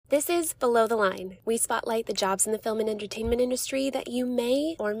This is Below the Line. We spotlight the jobs in the film and entertainment industry that you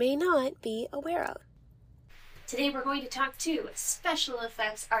may or may not be aware of. Today we're going to talk to special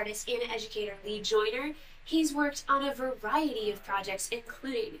effects artist and educator Lee Joyner. He's worked on a variety of projects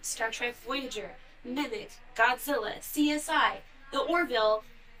including Star Trek Voyager, Mimic, Godzilla, CSI, The Orville,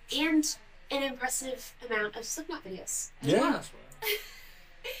 and an impressive amount of Slipknot videos. Yeah.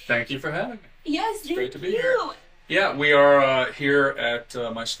 Thank you for having me. Yes, it's great to be here. Yeah, we are here at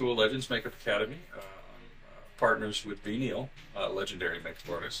my school, Legends Makeup Academy, partners with B. Neal, legendary makeup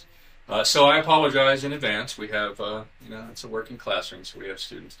artist. So I apologize in advance. We have, it's a working classroom, so we have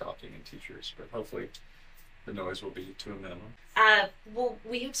students talking and teachers, but hopefully the noise will be to a minimum. Well,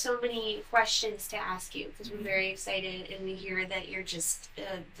 we have so many questions to ask you because we're very excited, and we hear that you're just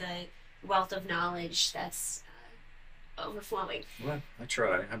the wealth of knowledge that's overflowing. Well, I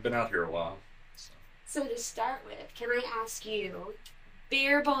try. I've been out here a while. So to start with, can I ask you,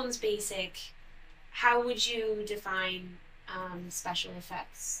 bare bones basic, how would you define special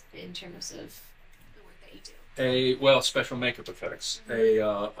effects in terms of the work that you do? Special makeup effects.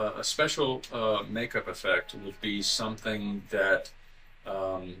 A special makeup effect would be something that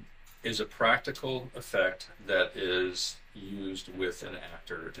is a practical effect that is used with an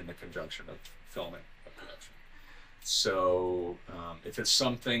actor in the conjunction of filming a production. So if it's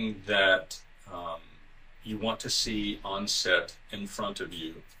something that you want to see on set in front of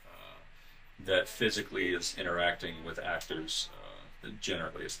you that physically is interacting with actors,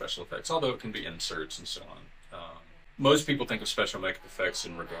 generally as special effects, although it can be inserts and so on. Most people think of special makeup effects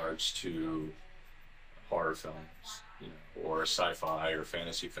in regards to horror films, or sci-fi or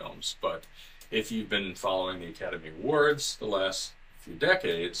fantasy films, but if you've been following the Academy Awards the last few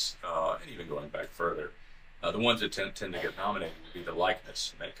decades, and even going back further, the ones that tend to get nominated would be the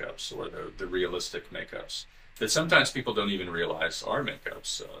likeness makeups or the realistic makeups that sometimes people don't even realize are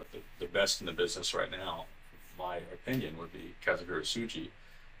makeups. The best in the business right now, my opinion, would be Kazuhiro Tsuji,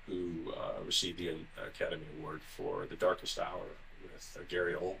 who received the Academy Award for The Darkest Hour with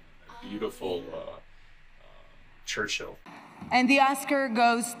Gary Oldman, a beautiful Churchill. And the Oscar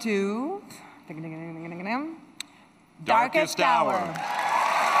goes to Darkest Hour.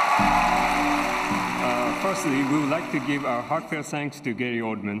 Firstly, we would like to give our heartfelt thanks to Gary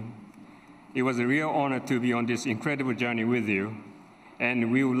Oldman. It was a real honor to be on this incredible journey with you,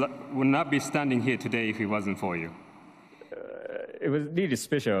 and we would not be standing here today if it wasn't for you. It was really a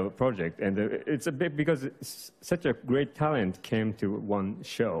special project, and it's a bit because such a great talent came to one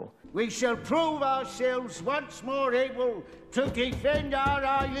show. We shall prove ourselves once more able to defend our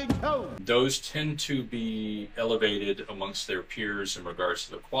island home. Those tend to be elevated amongst their peers in regards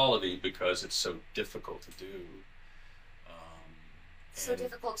to the quality because it's so difficult to do. So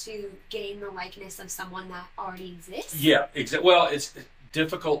difficult to gain the likeness of someone that already exists? Yeah, exactly. Well, it's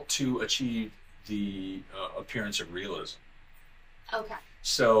difficult to achieve the appearance of realism. Okay.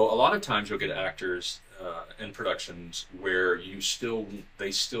 So a lot of times you'll get actors in productions where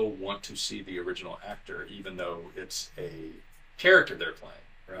they still want to see the original actor, even though it's a character they're playing,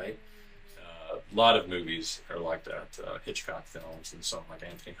 right? A lot of movies are like that, Hitchcock films and so on, like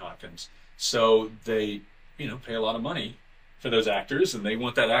Anthony Hopkins. So they, pay a lot of money for those actors, and they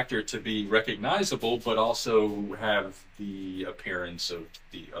want that actor to be recognizable, but also have the appearance of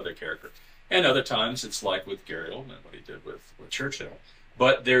the other character. And other times it's like with Gary Oldman, what he did with Churchill.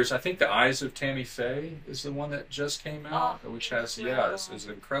 But there's, I think, The Eyes of Tammy Faye is the one that just came out, which has, is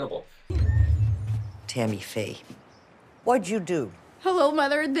incredible. Tammy Faye, what'd you do? Hello,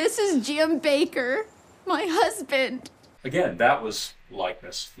 Mother. This is Jim Baker, my husband. Again, that was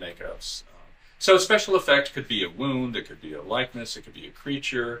likeness makeups. So special effect could be a wound, it could be a likeness, it could be a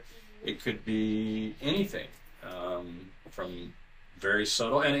creature, it could be anything from very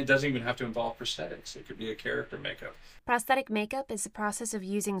subtle, and it doesn't even have to involve prosthetics. It could be a character makeup. Prosthetic makeup is the process of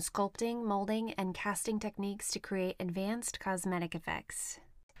using sculpting, molding, and casting techniques to create advanced cosmetic effects.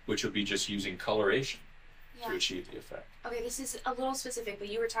 Which would be just using coloration to achieve the effect. Okay, this is a little specific, but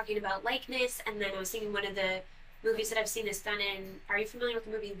you were talking about likeness, and then I was thinking one of the movies that I've seen this done in. Are you familiar with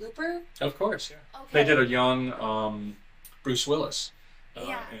the movie Looper? Of course, yeah. Okay. They did a young Bruce Willis.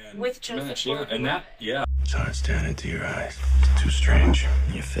 With Joseph Gordon-Levitt. And that, It's hard staring into your eyes. It's too strange.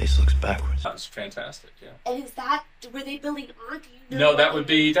 Your face looks backwards. That's fantastic, yeah. And is that, were they building on? Do you No, know that would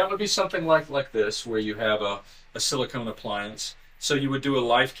be something like this, where you have a silicone appliance. So you would do a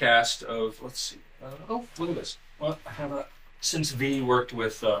life cast of, let's see, look at this. Well, I have since V worked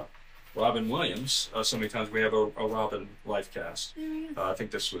with Robin Williams, so many times we have a Robin life cast. I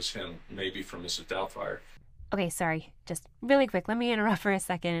think this was him, maybe from Mrs. Doubtfire. Okay, sorry, just really quick, let me interrupt for a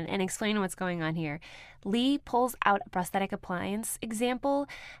second and explain what's going on here. Lee pulls out a prosthetic appliance example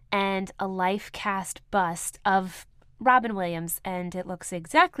and a life cast bust of Robin Williams, and it looks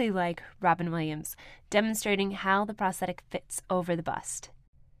exactly like Robin Williams, demonstrating how the prosthetic fits over the bust.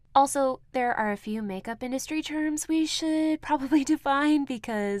 Also, there are a few makeup industry terms we should probably define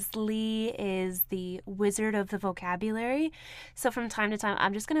because Lee is the wizard of the vocabulary. So from time to time,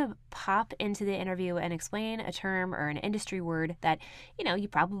 I'm just going to pop into the interview and explain a term or an industry word that, you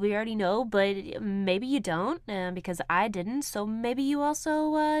probably already know, but maybe you don't because I didn't. So maybe you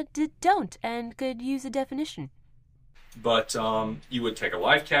also don't and could use a definition. But you would take a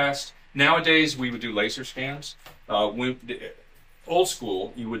live cast. Nowadays, we would do laser scans. Old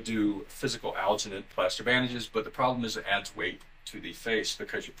school, you would do physical alginate plaster bandages, but the problem is it adds weight to the face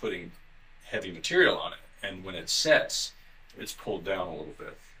because you're putting heavy material on it. And when it sets, it's pulled down a little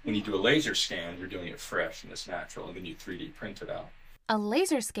bit. When you do a laser scan, you're doing it fresh and it's natural, and then you 3D print it out. A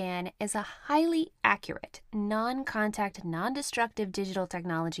laser scan is a highly accurate, non-contact, non-destructive digital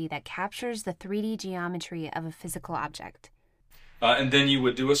technology that captures the 3D geometry of a physical object. And then you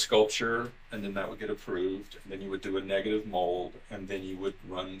would do a sculpture, and then that would get approved. And then you would do a negative mold, and then you would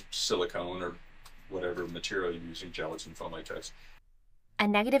run silicone or whatever material you're using, gelatin, foam latex. A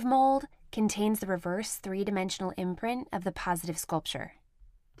negative mold contains the reverse three-dimensional imprint of the positive sculpture.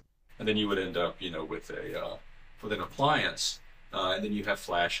 And then you would end up, with an appliance, and then you have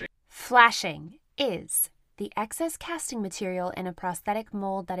flashing. Flashing is the excess casting material in a prosthetic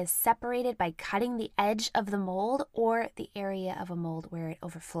mold that is separated by cutting the edge of the mold or the area of a mold where it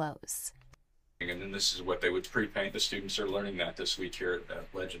overflows. And then this is what they would pre-paint. The students are learning that this week here at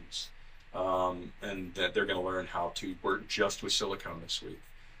Legends. And that they're going to learn how to work just with silicone this week.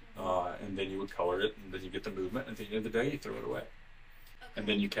 And then you would color it, and then you get the movement, and at the end of the day, you throw it away. And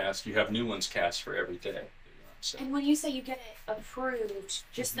then you have new ones cast for every day. And when you say you get it approved,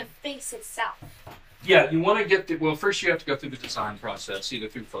 just the face itself? Yeah, you want to get first you have to go through the design process, either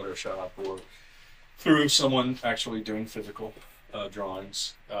through Photoshop or through someone actually doing physical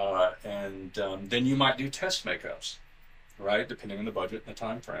drawings. And then you might do test makeups, right? Depending on the budget and the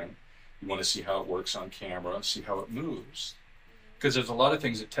time frame. You want to see how it works on camera, see how it moves. Because there's a lot of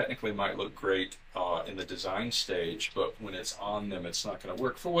things that technically might look great in the design stage, but when it's on them, it's not going to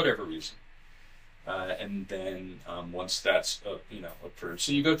work for whatever reason. And then once that's approved,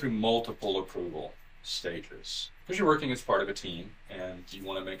 so you go through multiple approval stages because you're working as part of a team, and you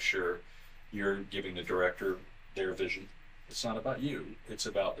want to make sure you're giving the director their vision. It's not about you; it's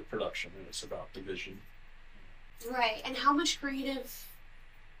about the production, and it's about the vision. Right. And how much creative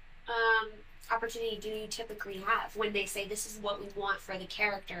opportunity do you typically have when they say this is what we want for the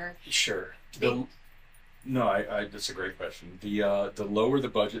character? Sure. No, that's a great question. The lower the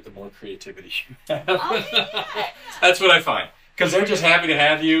budget, the more creativity you have. Oh, yeah. That's what I find. Because they're just happy to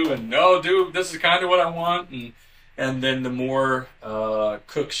have you, and dude, this is kind of what I want. And then the more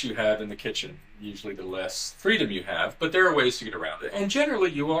cooks you have in the kitchen, usually the less freedom you have. But there are ways to get around it. And generally,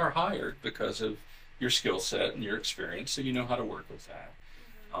 you are hired because of your skill set and your experience, so you know how to work with that.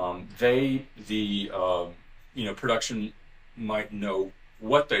 Production might know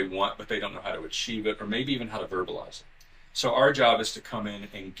what they want, but they don't know how to achieve it, or maybe even how to verbalize it. So our job is to come in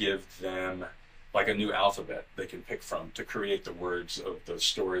and give them like a new alphabet they can pick from to create the words of the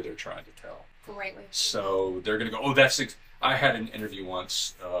story they're trying to tell. Great. So they're going to go, I had an interview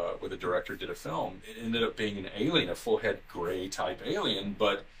once with a director did a film. It ended up being an alien, a full head gray type alien,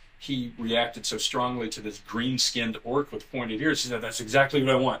 but he reacted so strongly to this green-skinned orc with pointed ears. He said, that's exactly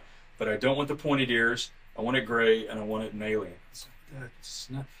what I want, but I don't want the pointed ears. I want it gray, and I want it an alien. That's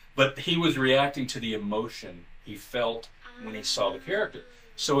not. But he was reacting to the emotion he felt when he saw the character.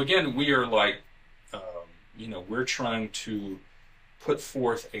 So again, we are like, we're trying to put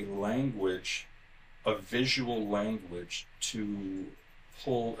forth a language, a visual language to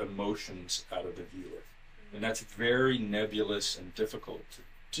pull emotions out of the viewer. And that's very nebulous and difficult to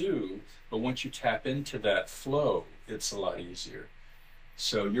do, but once you tap into that flow, it's a lot easier.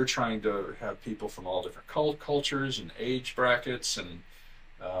 So you're trying to have people from all different cultures and age brackets, and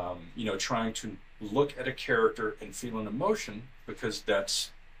trying to look at a character and feel an emotion, because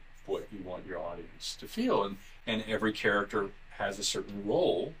that's what you want your audience to feel. And every character has a certain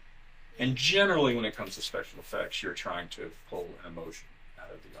role. And generally, when it comes to special effects, you're trying to pull an emotion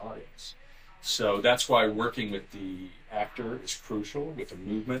out of the audience. So that's why working with the actor is crucial, with the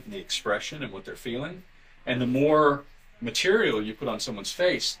movement and the expression and what they're feeling. And the more material you put on someone's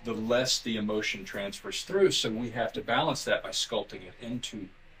face, the less the emotion transfers through. So we have to balance that by sculpting it into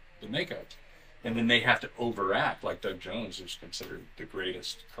the makeup. And then they have to overact, like Doug Jones, who's considered the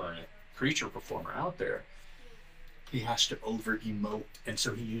greatest current creature performer out there. he has to over emote, and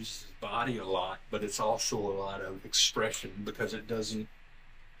so he uses his body a lot, but it's also a lot of expression because it doesn't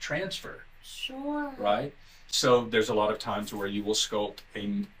transfer. Sure. Right? So there's a lot of times where you will sculpt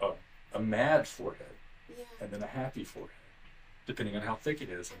a mad forehead and then a happy forehead, depending on how thick it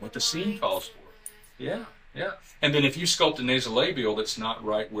is and what the scene calls for. Yeah, yeah. And then if you sculpt a nasolabial that's not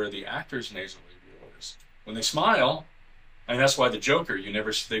right where the actor's nasolabial is, when they smile, and that's why the Joker,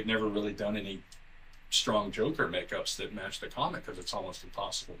 they've never really done any strong Joker makeups that match the comic because it's almost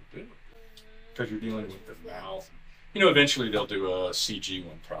impossible to do. Because you're dealing with the mouth. You know, eventually they'll do a CG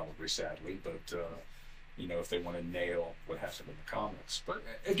one probably, sadly, but you know, if they want to nail what happened in the comics. But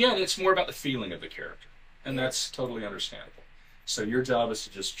again, it's more about the feeling of the character, and that's totally understandable. So your job is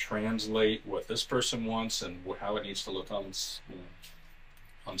to just translate what this person wants and how it needs to look on, you know,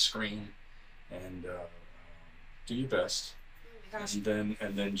 on screen, and do your best.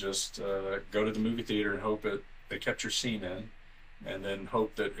 And then just go to the movie theater and hope that they kept your scene in, and then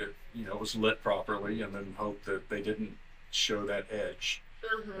hope that it, you know, was lit properly, and then hope that they didn't show that edge.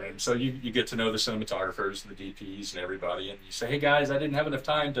 And so you get to know the cinematographers and the DPs and everybody, and you say, hey guys, I didn't have enough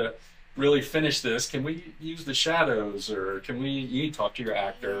time to really finish this. Can we use the shadows, or can you talk to your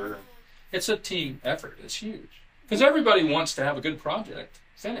actor? It's a team effort. It's huge because everybody wants to have a good project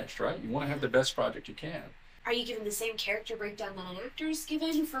finished, right? You want to have the best project you can. Are you given the same character breakdown that an actor's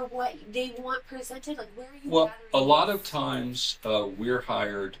given for what they want presented? Like, where are you? Well, a lot of times we're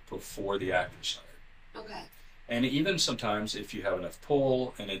hired before the actor's hired. Okay. And even sometimes if you have enough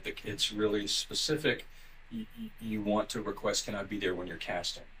pull and it's really specific, you want to request, can I be there when you're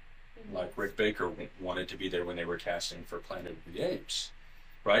casting? Like Rick Baker wanted to be there when they were casting for Planet of the Apes,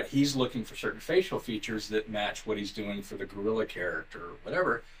 right? He's looking for certain facial features that match what he's doing for the gorilla character or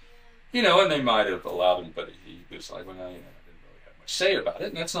whatever. You know, and they might have allowed him, but he was like, well, you know, I didn't really have much say about it,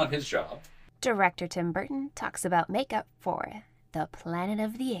 and that's not his job. Director Tim Burton talks about makeup for The Planet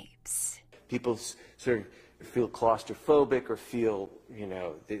of the Apes. People sort of feel claustrophobic or feel, you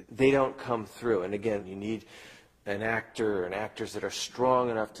know, they don't come through. And again, you need an actor and actors that are strong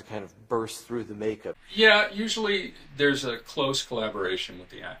enough to kind of burst through the makeup. Yeah, usually there's a close collaboration with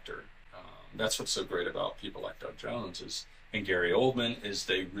the actor. That's what's so great about people like Doug Jones and Gary Oldman is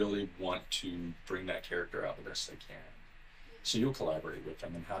they really want to bring that character out the best they can. So you'll collaborate with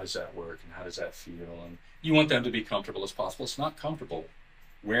them, and how does that work, and how does that feel, and you want them to be comfortable as possible. It's not comfortable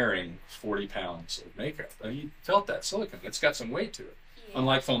wearing 40 pounds of makeup. I mean, you felt that silicone. It's got some weight to it,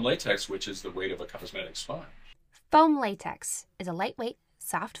 unlike foam latex, which is the weight of a cosmetic sponge. Foam latex is a lightweight,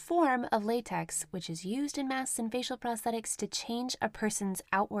 soft form of latex which is used in masks and facial prosthetics to change a person's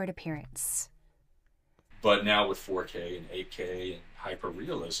outward appearance. But now with 4K and 8K and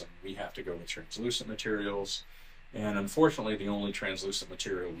hyperrealism, we have to go with translucent materials. And unfortunately, the only translucent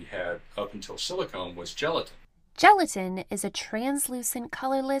material we had up until silicone was gelatin. Gelatin is a translucent,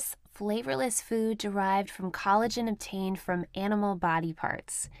 colorless, flavorless food derived from collagen obtained from animal body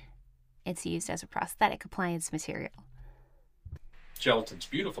parts. It's used as a prosthetic appliance material. Gelatin's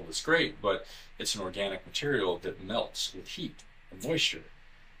beautiful, it's great, but it's an organic material that melts with heat and moisture.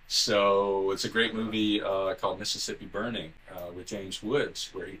 So it's a great movie called Mississippi Burning with James Woods,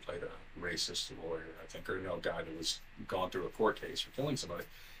 where he played a racist lawyer, I think, or no, guy that was gone through a court case for killing somebody.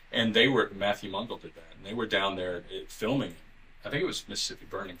 And Matthew Mungle did that, and they were down there filming, I think it was Mississippi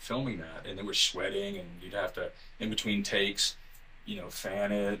Burning, filming that, and they were sweating, and you'd have to, in between takes, you know,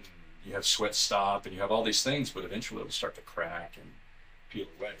 fan it, and you have sweat stop, and you have all these things, but eventually it'll start to crack and peel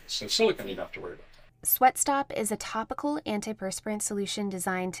away. So silicone, you don't have to worry about that. Sweat Stop is a topical antiperspirant solution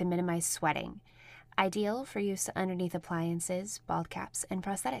designed to minimize sweating, ideal for use underneath appliances, bald caps, and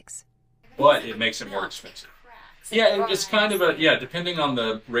prosthetics. But it makes it more expensive. Yeah, it's kind of depending on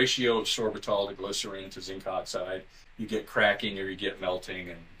the ratio of sorbitol to glycerin to zinc oxide, you get cracking or you get melting,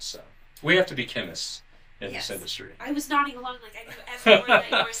 and so we have to be chemists in this industry. I was nodding along like I knew every word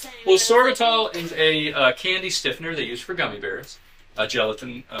that you were saying. Well, sorbitol is a candy stiffener they use for gummy bears.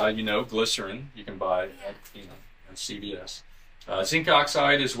 Gelatin, glycerin you can buy at CVS. Zinc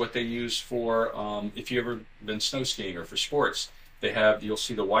oxide is what they use for if you've ever been snow skiing or for sports. You'll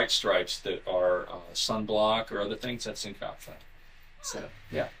see the white stripes that are sunblock or other things. That's zinc oxide. So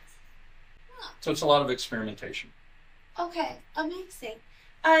yeah. So it's a lot of experimentation. Okay, amazing.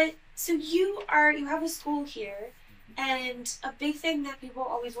 So you have a school here, and a big thing that people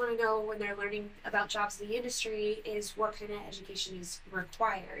always want to know when they're learning about jobs in the industry is what kind of education is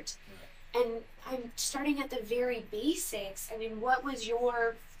required. Right. And I'm starting at the very basics. I mean, what was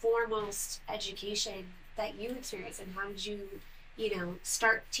your foremost education that you experienced, and how did you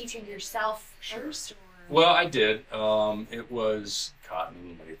start teaching yourself first? Well, I did. It was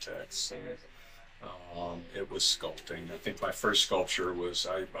cotton latex. It was sculpting. I think my first sculpture was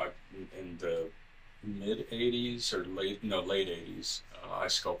in the mid 80s or late 80s. I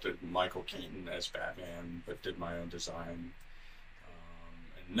sculpted Michael Keaton as Batman, but did my own design.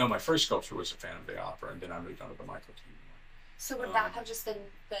 And no, my first sculpture was a Phantom of the Opera, and then I moved on to the Michael Keaton one. So would that have just been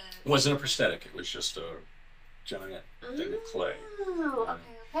the... It wasn't a prosthetic. It was just a giant thing of clay. Oh,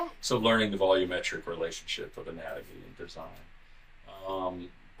 okay. So learning the volumetric relationship of anatomy and design.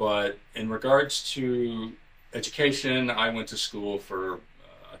 But in regards to education, I went to school for,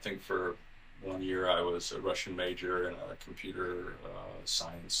 I think for 1 year I was a Russian major and a computer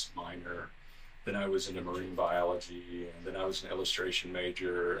science minor. Then I was into marine biology, and then I was an illustration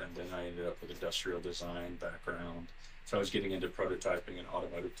major, and then I ended up with industrial design background. So I was getting into prototyping and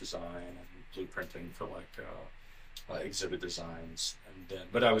automotive design and blueprinting for like exhibit designs. And then,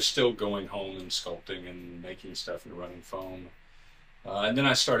 but I was still going home and sculpting and making stuff and running foam. And then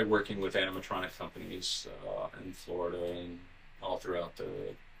I started working with animatronic companies in Florida and all throughout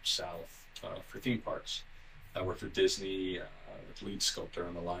the South for theme parks. I worked with Disney, lead sculptor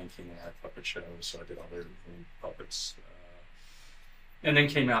on the Lion King puppet show, so I did all their puppets. And then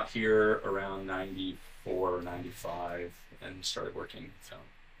came out here around 94 or 95 and started working film.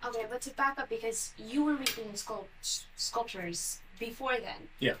 Okay, but to back up, because you were making sculptures before then.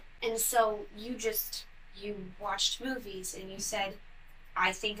 Yeah. And so you watched movies and you said,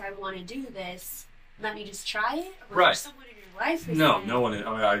 I think I want to do this. Let me just try it? Or was there someone in your life? No one.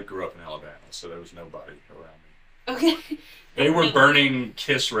 I grew up in Alabama, so there was nobody around me. Okay. They were burning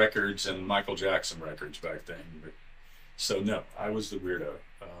Kiss records and Michael Jackson records back then. So no, I was the weirdo.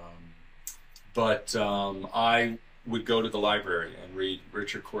 But I would go to the library and read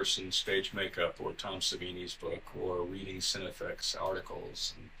Richard Corson's Stage Makeup or Tom Savini's book, or reading Cinefex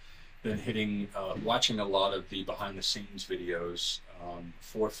articles, and then watching a lot of the behind-the-scenes videos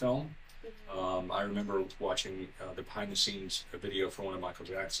for film. I remember watching the behind-the-scenes video for one of Michael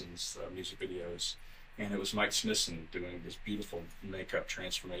Jackson's music videos, and it was Mike Smithson doing this beautiful makeup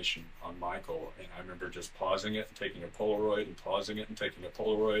transformation on Michael, and I remember just pausing it and taking a Polaroid and pausing it and taking a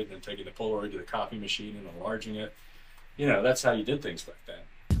Polaroid and then taking the Polaroid to the copy machine and enlarging it. You know, that's how you did things back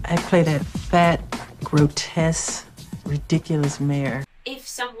then. I played a fat, grotesque, ridiculous mayor. If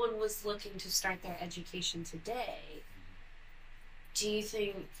someone was looking to start their education today, do you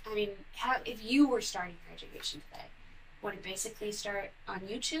think, if you were starting your education today, would it basically start on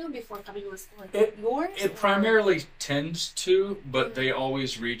YouTube before coming to a school like yours? It primarily tends to, but they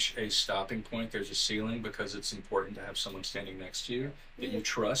always reach a stopping point. There's a ceiling, because it's important to have someone standing next to you that you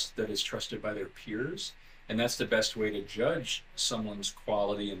trust, that is trusted by their peers. And that's the best way to judge someone's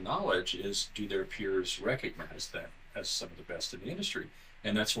quality and knowledge, is do their peers recognize them as some of the best in the industry.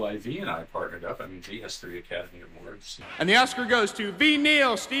 And that's why V and I partnered up. V has 3 Academy Awards. And the Oscar goes to V.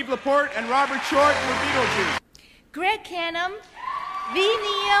 Neal, Steve Laporte, and Robert Short for Beetlejuice. Greg Canham, V.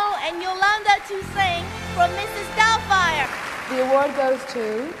 Neal, and Yolanda Toussaint from Mrs. Doubtfire. The award goes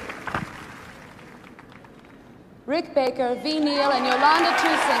to Rick Baker, V. Neal, and Yolanda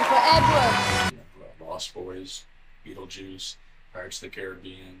Toussaint for Ed Wood. Lost Boys, Beetlejuice, Pirates of the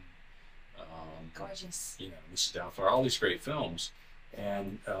Caribbean, gorgeous. Mrs. Doubtfire, all these great films.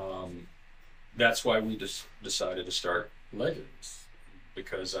 And that's why we just decided to start Legends,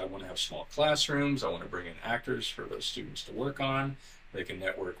 because I want to have small classrooms. I want to bring in actors for those students to work on. They can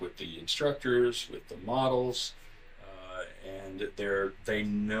network with the instructors, with the models, and they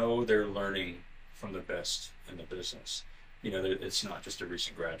know they're learning from the best in the business. It's not just a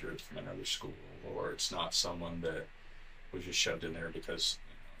recent graduate from another school, or it's not someone that was just shoved in there because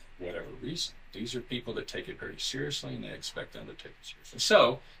whatever reason. These are people that take it very seriously, and they expect them to take it seriously.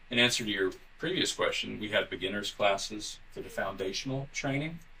 So, in answer to your previous question, we have beginners classes for the foundational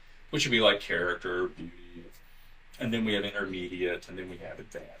training, which would be like character, beauty, and then we have intermediate, and then we have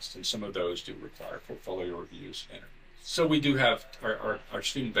advanced, and some of those do require portfolio reviews and interviews. So we do have, our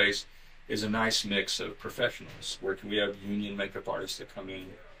student base is a nice mix of professionals, where we have union makeup artists that come in,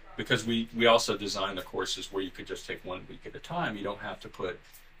 because we also design the courses where you could just take 1 week at a time. You don't have to put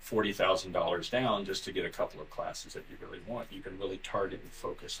 $40,000 down just to get a couple of classes that you really want. You can really target and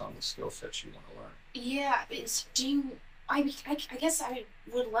focus on the skill sets you want to learn. Yeah, I guess I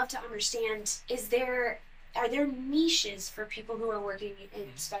would love to understand, are there niches for people who are working in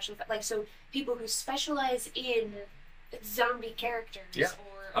special, so people who specialize in zombie characters? Yeah.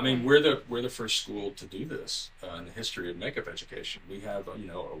 We're the first school to do this in the history of makeup education. We have a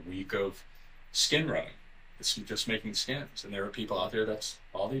week of skin running. It's just making skins, and there are people out there that's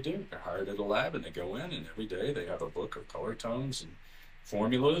all they do. They're hired at a lab, and they go in, and every day they have a book of color tones and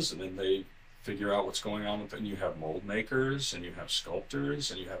formulas, and then they figure out what's going on with it. And you have mold makers, and you have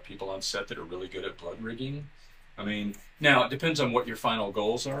sculptors, and you have people on set that are really good at blood rigging. I mean, now it depends on what your final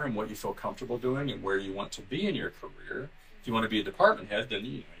goals are and what you feel comfortable doing and where you want to be in your career. If you want to be a department head, then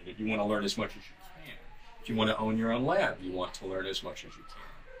you want to learn as much as you can. If you want to own your own lab, you want to learn as much as you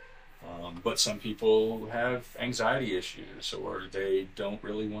can. But some people have anxiety issues, or they don't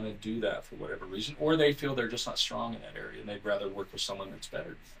really want to do that for whatever reason, or they feel they're just not strong in that area and they'd rather work with someone that's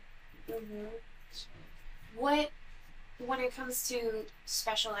better than them. Mm-hmm. So. When it comes to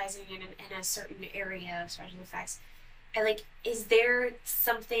specializing in a certain area of special effects, is there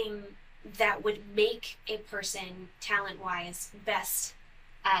something that would make a person talent-wise best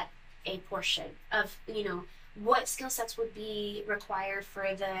at a portion of, what skill sets would be required for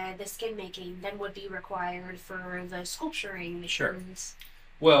the skin making, then would be required for the sculpturing? Sure.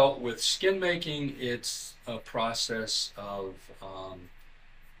 Well, with skin making, it's a process of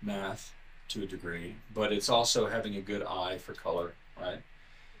math to a degree, but it's also having a good eye for color, right?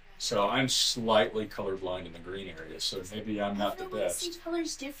 So I'm slightly colorblind in the green area, so maybe I'm not the best. See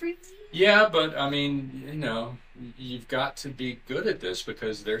colors differently? Yeah, but I mean, you've got to be good at this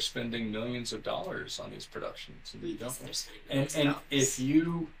because they're spending millions of dollars on these productions, and you don't. And if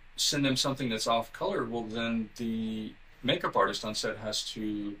you send them something that's off color, well, then the makeup artist on set has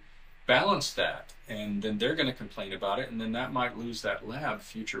to balance that, and then they're going to complain about it, and then that might lose that lab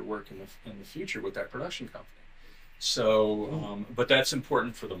future work in the future with that production company. So, but that's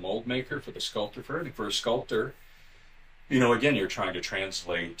important for the mold maker, for the sculptor, for a sculptor. Again, you're trying to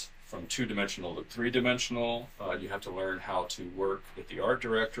translate from 2-dimensional to 3-dimensional. You have to learn how to work with the art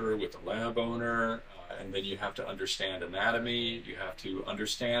director, with the lab owner, and then you have to understand anatomy. You have to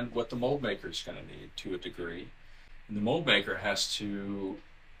understand what the mold maker is going to need to a degree. And the mold maker has to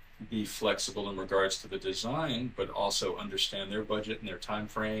be flexible in regards to the design, but also understand their budget and their time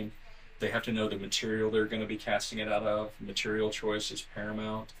frame. They have to know the material they're going to be casting it out of. Material choice is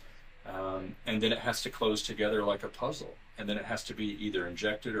paramount. And then it has to close together like a puzzle. And then it has to be either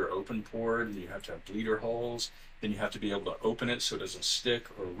injected or open poured, and you have to have bleeder holes. Then you have to be able to open it so it doesn't stick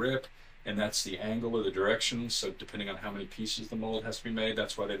or rip. And that's the angle or the direction. So depending on how many pieces the mold has to be made,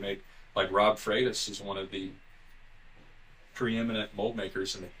 that's why they make, like Rob Freitas is one of the preeminent mold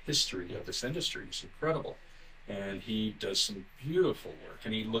makers in the history of this industry. He's incredible. And he does some beautiful work,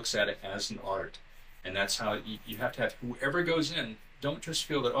 and he looks at it as an art. And that's how you have to have whoever goes in, don't just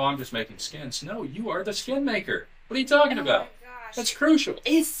feel that, oh, I'm just making skins. No, you are the skin maker. What are you talking about? That's crucial.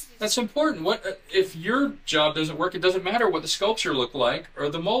 That's important. If your job doesn't work, it doesn't matter what the sculpture looked like or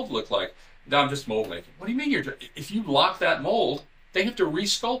the mold looked like. No, I'm just mold making. What do you mean if you lock that mold, they have to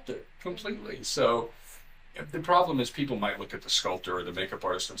re-sculpt it completely. So the problem is people might look at the sculptor or the makeup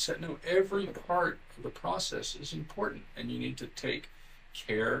artist and say, no, every part of the process is important, and you need to take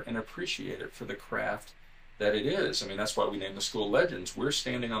care and appreciate it for the craft that it is. I mean, that's why we name the school Legends. We're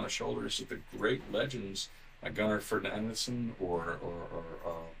standing on the shoulders of the great legends like Gunnar Ferdinandsen or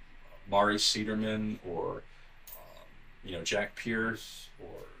Mari Cederman or Jack Pierce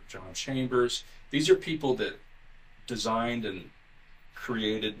or John Chambers. These are people that designed and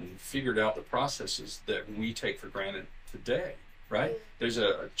created and figured out the processes that we take for granted today, right? There's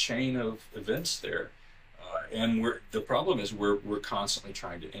a chain of events there, and the problem is we're constantly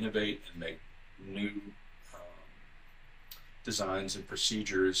trying to innovate and make new designs and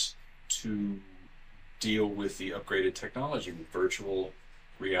procedures to deal with the upgraded technology, with virtual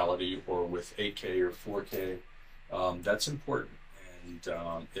reality or with 8K or 4K. That's important,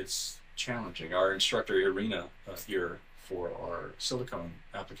 and it's challenging. Our instructor Irina here for our Silicone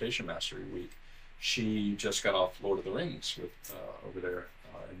Application Mastery Week, she just got off Lord of the Rings with over there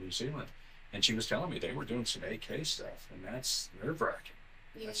in New Zealand, and she was telling me they were doing some 8K stuff, and that's nerve-wracking.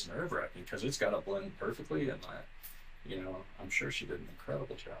 Yeah. That's nerve-wracking because it's got to blend perfectly, and I'm sure she did an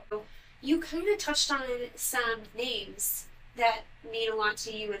incredible job. You kind of touched on some names that mean a lot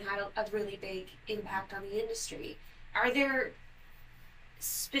to you and had a really big impact on the industry. Are there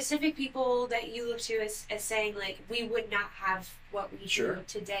specific people that you look to as saying, like, we would not have what we do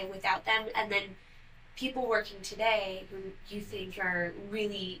today without them, and then people working today who you think are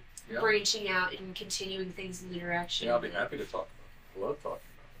really branching out and continuing things in the direction? Yeah, I'll be happy to talk about it. I love talking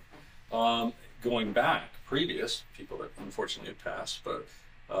about it. Going back, previous people that unfortunately have passed, but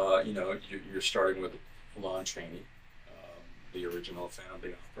you're starting with Lon Chaney, the original fan of the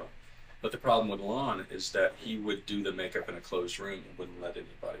opera. But the problem with Lon is that he would do the makeup in a closed room and wouldn't let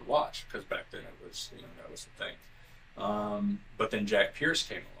anybody watch, because back then it was, that was the thing. But then Jack Pierce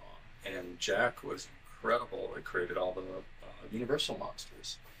came along, and Jack was incredible. He created all the Universal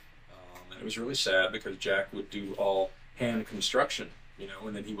monsters. And it was really sad because Jack would do all hand construction, you know,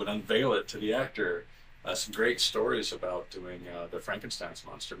 and then he would unveil it to the actor. Some great stories about doing the Frankenstein's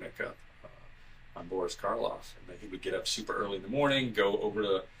monster makeup on Boris Karloff. And then he would get up super early in the morning, go over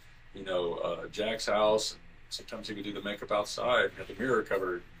to, you know, Jack's house, and sometimes he would do the makeup outside, have the mirror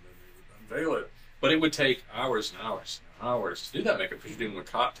covered, and then they would unveil it. But it would take hours and hours and hours to do that makeup because you're dealing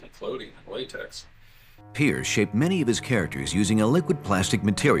with cotton and clothing and latex. Pierce shaped many of his characters using a liquid plastic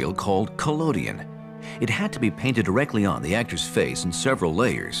material called collodion. It had to be painted directly on the actor's face in several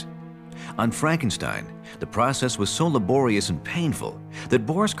layers. On Frankenstein, the process was so laborious and painful that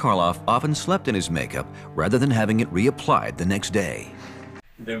Boris Karloff often slept in his makeup rather than having it reapplied the next day.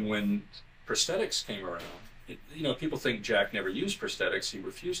 Then when prosthetics came around, you know, people think Jack never used prosthetics. He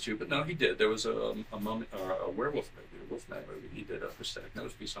refused to, but no, he did. There was a werewolf movie, a Wolfman movie. He did a prosthetic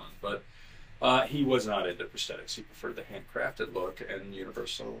nose piece on, but he was not into prosthetics. He preferred the handcrafted look, and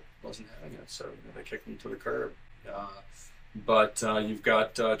Universal wasn't having it, so you know, they kicked him to the curb. But you've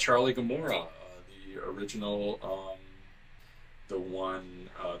got Charlie Gomorrah, the original, the one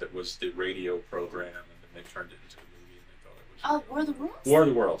that was the radio program, and then they turned it into a movie, and they thought it was... Oh, War of the Worlds? War of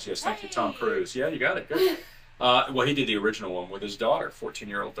the Worlds, yes, thank you, Tom Cruise. Yeah, you got it, good. Well, he did the original one with his daughter,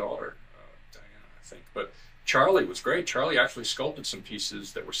 14-year-old daughter, Diana, I think. But Charlie was great. Charlie actually sculpted some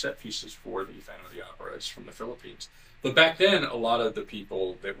pieces that were set pieces for the Phantom of the Opera from the Philippines. But back then, a lot of the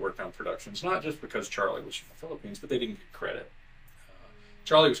people that worked on productions, not just because Charlie was from the Philippines, but they didn't get credit.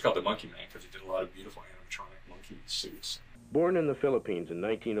 Charlie was called the Monkey Man because he did a lot of beautiful animatronic monkey suits. Born in the Philippines in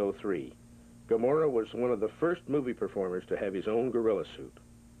 1903, Gomorrah was one of the first movie performers to have his own gorilla suit,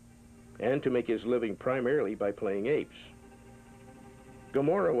 and to make his living primarily by playing apes.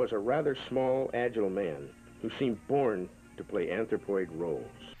 Gomorrah was a rather small, agile man who seemed born to play anthropoid roles.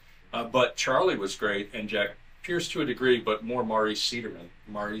 But Charlie was great, and Jack Pierce to a degree, but more Maurice Cederman.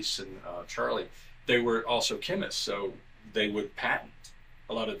 Maurice and Charlie, they were also chemists, so they would patent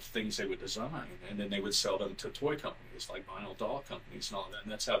a lot of the things they would design, and then they would sell them to toy companies like vinyl doll companies and all that,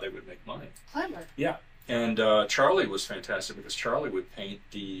 and that's how they would make money. Clever. Yeah. And Charlie was fantastic because Charlie would paint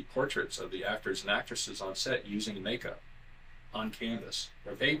the portraits of the actors and actresses on set using makeup on canvas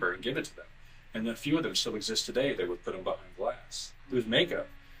or paper and give it to them. And a few of them still exist today. They would put them behind glass. It was makeup.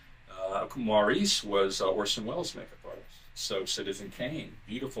 Maurice was Orson Welles' makeup artist. So Citizen Kane,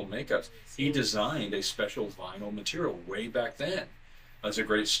 beautiful makeups. He designed a special vinyl material way back then. That's a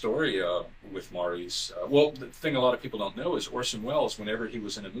great story with Maurice. Well, the thing a lot of people don't know is Orson Welles, whenever he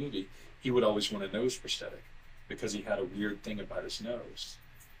was in a movie, he would always want a nose prosthetic because he had a weird thing about his nose.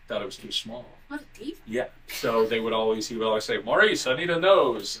 Thought it was too small. What a thief. Yeah. So he would always say, Maurice, I need a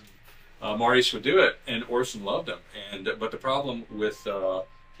nose. And, Maurice would do it, and Orson loved him. And but the problem with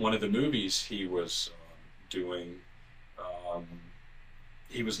one of the movies he was doing,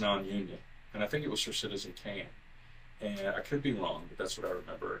 he was non-union, and I think it was for Citizen Kane. And I could be wrong, but that's what I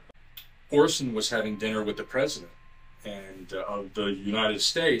remember. Orson was having dinner with the president and of the United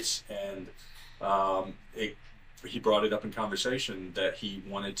States, and he brought it up in conversation that he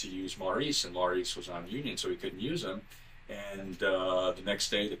wanted to use Maurice, and Maurice was on union, so he couldn't use him. And the next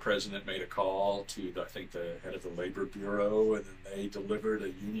day, the president made a call to, I think, the head of the Labor Bureau, and then they delivered a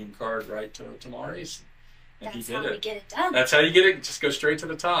union card right to Maurice. And that's he did how we get it done. That's how you get it. Just go straight to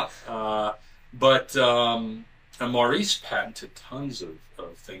the top. But Maurice patented tons of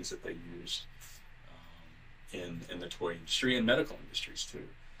things that they used in the toy industry and medical industries too.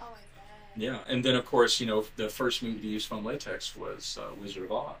 Oh, I bet. Yeah, and then of course, you know, the first movie to use foam latex was Wizard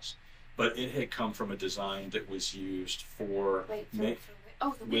of Oz, but it had come from a design that was used for the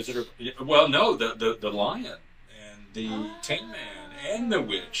Wizard of, well, no, the lion and the Tin Man and the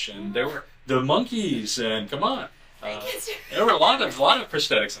witch, and there were the monkeys, and come on, there were a lot of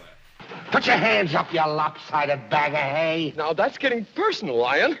prosthetics in that. Put your hands up, you lopsided bag of hay. Now that's getting personal,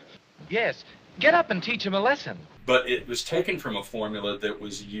 Lion. Yes. Get up and teach him a lesson. But it was taken from a formula that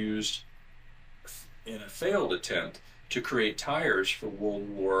was used in a failed attempt to create tires for World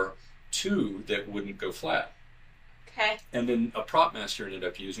War II that wouldn't go flat. Okay. And then a prop master ended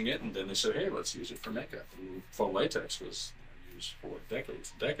up using it, and then they said, hey, let's use it for makeup. And foam latex was used for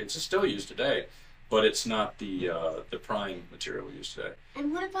decades and decades. It's still used today, but it's not the prime material we use today.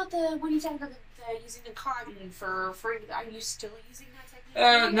 And what about when you talk about using the cotton for, are you still using that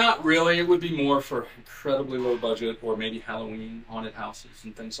technique? Not really. It would be more for incredibly low budget, or maybe Halloween haunted houses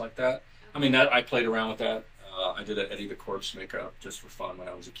and things like that. I mean, I played around with that. I did a Eddie the Corpse makeup just for fun when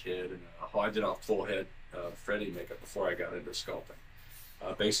I was a kid, and I did a full head Freddy makeup before I got into sculpting.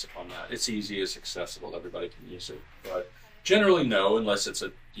 Based upon that, it's easy, it's accessible, everybody can use it. But generally, no, unless it's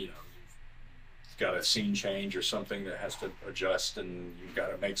you've got a scene change or something that has to adjust, and you've got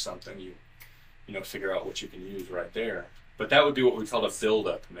to make something. You figure out what you can use right there. But that would be what we call a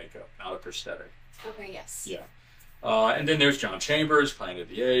build-up makeup, not a prosthetic. Okay, yes. Yeah. And then there's John Chambers, Planet of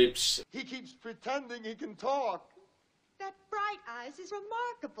the Apes. He keeps pretending he can talk. That bright eyes is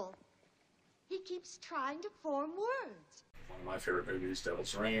remarkable. He keeps trying to form words. One of my favorite movies,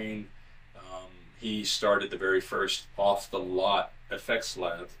 Devil's Reign. He started the very first off-the-lot effects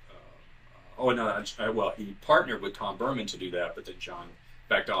lab. Well, he partnered with Tom Berman to do that, but then John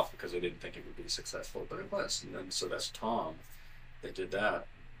backed off because they didn't think it would be successful, but it was. And then, so that's Tom. They did that.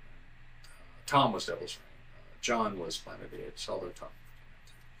 Tom was Devil's Reign. John was Planet of the Apes, although Tom.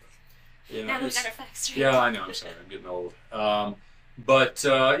 You know, now we've got effects. Yeah, I know. I'm sorry. I'm getting old. Yeah,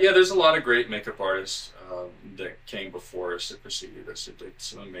 there's a lot of great makeup artists that came before us, that preceded us, that did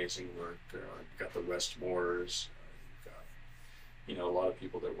some amazing work. You've got the Westmores. You've got, a lot of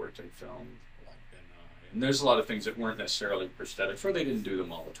people that worked in film, like Ben Nye. And there's a lot of things that weren't necessarily prosthetics, or they didn't do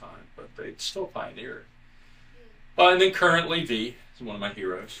them all the time, but they still pioneered. And then currently, V is one of my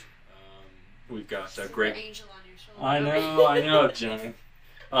heroes. We've got great angel on your I shoulder. know, John.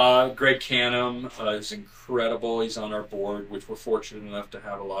 Greg Canham is incredible. He's on our board, which we're fortunate enough to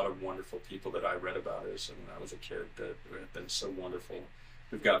have a lot of wonderful people that I read about as when I was a kid that have been so wonderful.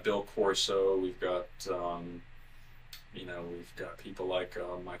 We've got Bill Corso. We've got, we've got people like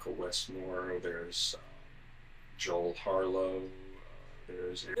Michael Westmore. There's Joel Harlow.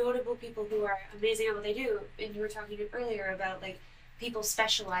 There's notable people who are amazing at what they do. And you were talking earlier about like people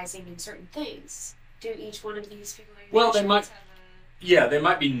specializing in certain things. Do each one of these people? Well, they might. Yeah, they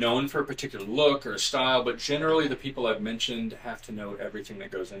might be known for a particular look or a style, but generally the people I've mentioned have to know everything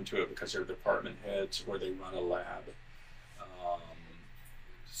that goes into it because they're department heads or they run a lab.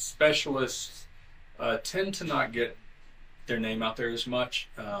 Specialists tend to not get their name out there as much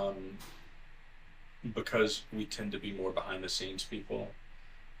because we tend to be more behind the scenes people.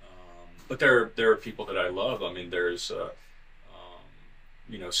 But there are people that I love. I mean, there's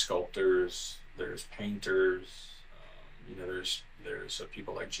sculptors, there's painters, there's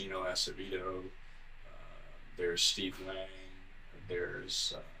people like Gino Acevedo, there's Steve Lang,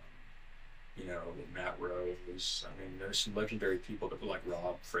 there's Matt Rose. I mean, there's some legendary people that like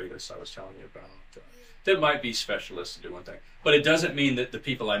Rob Freitas I was telling you about that might be specialists to do one thing. But it doesn't mean that the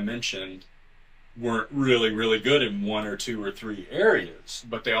people I mentioned weren't really, really good in one or two or three areas,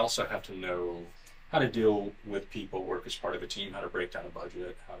 but they also have to know how to deal with people, work as part of a team, how to break down a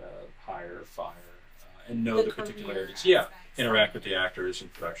budget, how to hire, fire, and know the particularities. Yeah, interact with the actors in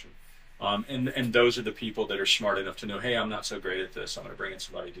production. And those are the people that are smart enough to know, hey, I'm not so great at this. I'm going to bring in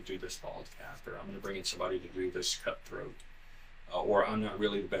somebody to do this bald cap, or I'm going to bring in somebody to do this cutthroat. Or I'm not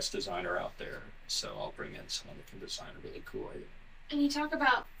really the best designer out there, so I'll bring in someone that can design a really cool item. And you talk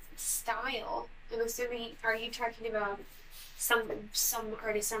about style. I'm assuming, are you talking about some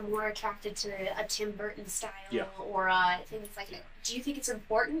artists are more attracted to a Tim Burton style, or things like that? Do you think it's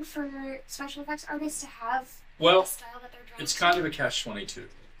important for special effects artists to have a style that they're drawn it's to? kind of a catch-22.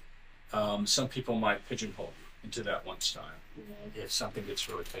 Some people might pigeonhole you into that one style. Mm-hmm. If something gets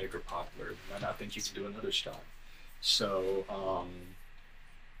really big or popular, then I think you can do another style. So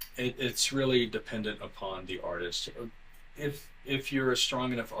it's really dependent upon the artist. If you're a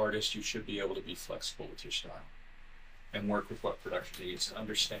strong enough artist, you should be able to be flexible with your style and work with what production needs to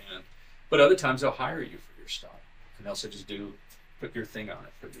understand. But other times they'll hire you for your style, and they'll say, just put your thing on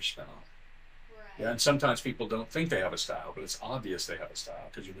it, put your spin on it. Right. Yeah, and sometimes people don't think they have a style, but it's obvious they have a style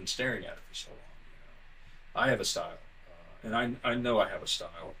because you've been staring at it for so long. I have a style, and I know I have a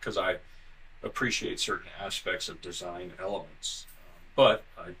style because I appreciate certain aspects of design elements, but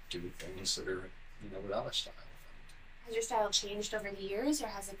I do things that are without a style. Has your style changed over the years, or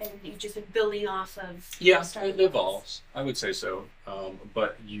has it been you've just been building off of? Yeah, it evolves. I would say so.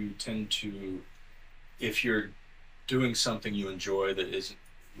 But you tend to, if you're doing something you enjoy that isn't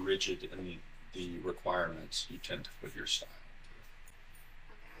rigid in the requirements, you tend to put your style.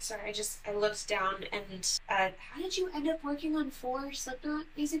 Okay, sorry, I looked down, and how did you end up working on 4 Slipknot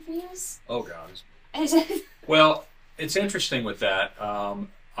music videos? Oh God. Well, it's interesting with that.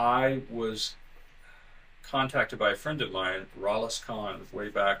 I was contacted by a friend of mine, Rollis Khan, way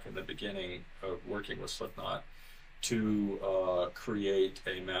back in the beginning of working with Slipknot, to create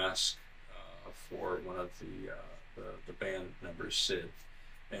a mask for one of the band members, Sid.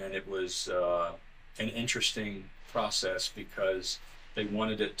 And it was an interesting process because they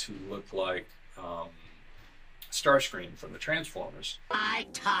wanted it to look like Starscream from the Transformers. My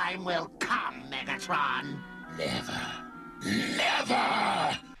time will come, Megatron. Never!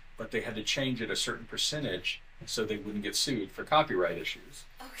 But they had to change it a certain percentage so they wouldn't get sued for copyright issues.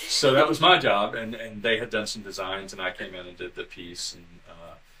 Okay. So that was my job, and they had done some designs, and I came in and did the piece,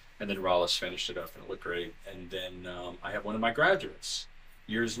 And then Rollis finished it up and it looked great. And then I have one of my graduates,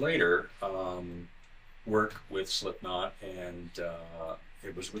 years later, work with Slipknot, and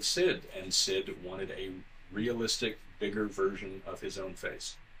it was with Sid. And Sid wanted a realistic, bigger version of his own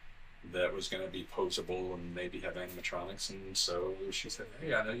face that was going to be posable and maybe have animatronics. And so she said,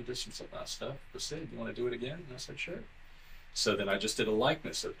 hey, I know you did some Slipknot stuff, but Sid, you want to do it again? And I said, sure. So then I just did a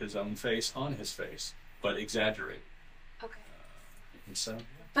likeness of his own face on his face, but exaggerated. Okay. And so,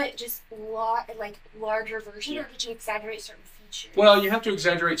 but just larger version, or did you exaggerate certain features? well, you have to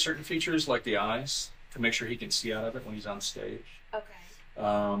exaggerate certain features like the eyes to make sure he can see out of it when he's on stage. Okay.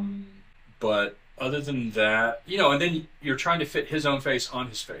 But other than that, you know, and then you're trying to fit his own face on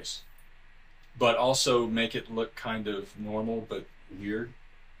his face, but also make it look kind of normal but weird.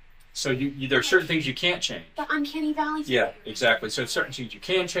 So there are certain things you can't change. The uncanny valley. Yeah, exactly. So certain things you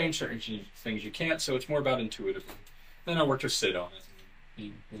can change, certain things you can't. So it's more about intuitive. Then I worked with Sid on it.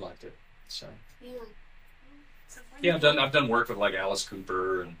 And he liked it. So yeah. Yeah, I've done work with like Alice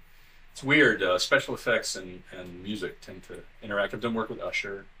Cooper, and it's weird. Special effects and music tend to interact. I've done work with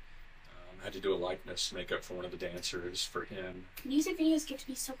Usher. I had to do a likeness makeup for one of the dancers for him. Music videos get to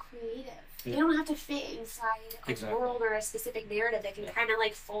be so creative. Yeah. They don't have to fit inside a Exactly. world or a specific narrative. They can kind of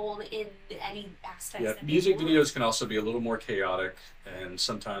like fold in any aspects. Yeah, that music they want. videos can also be a little more chaotic, and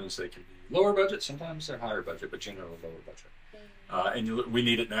sometimes they can be lower budget, sometimes they're higher budget, but generally lower budget. And we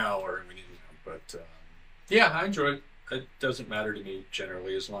need it now, or we need it now. But yeah, I enjoy it. It doesn't matter to me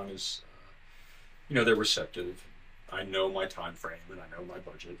generally, as long as you know, they're receptive. I know my time frame and I know my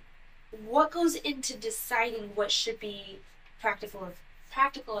budget. What goes into deciding what should be practical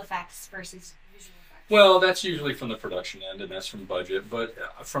effects versus visual effects? Well, that's usually from the production end, and that's from budget. But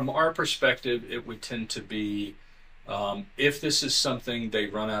from our perspective, it would tend to be if this is something they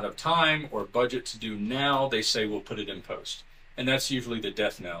run out of time or budget to do now, they say we'll put it in post. And that's usually the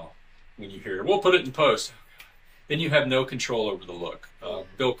death knell when you hear, we'll put it in post. Then you have no control over the look.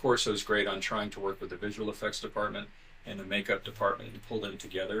 Bill Corso is great on trying to work with the visual effects department and the makeup department and pull them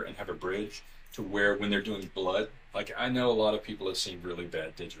together and have a bridge to where when they're doing blood, like I know a lot of people have seen really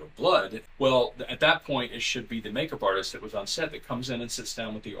bad digital blood. Well, at that point, it should be the makeup artist that was on set that comes in and sits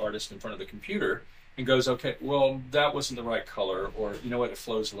down with the artist in front of the computer and goes, okay, well, that wasn't the right color, or you know what, it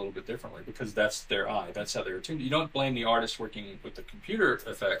flows a little bit differently, because that's their eye, that's how they're attuned. You don't blame the artist working with the computer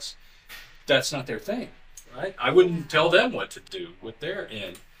effects. That's not their thing, right? I wouldn't tell them what to do with their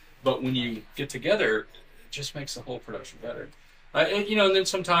end, but when you get together, just makes the whole production better. And, you know, and then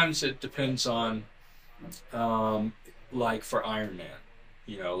sometimes it depends on, like for Iron Man,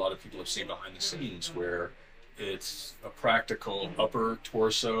 you know, a lot of people have seen behind the scenes where it's a practical upper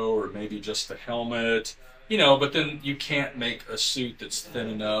torso or maybe just the helmet, you know, but then you can't make a suit that's thin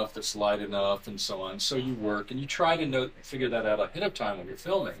enough, that's light enough, and so on. So you work and you try to figure that out ahead of time when you're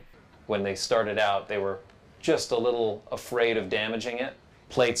filming. When they started out, they were just a little afraid of damaging it.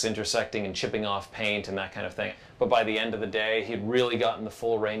 Plates intersecting and chipping off paint and that kind of thing. But by the end of the day, he'd really gotten the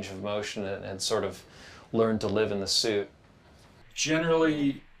full range of motion and had sort of learned to live in the suit.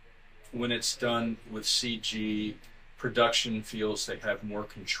 Generally, when it's done with CG, production feels they have more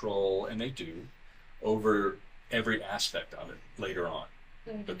control, and they do, over every aspect of it later on.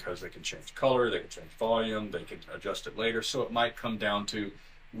 Because they can change color, they can change volume, they can adjust it later. So it might come down to,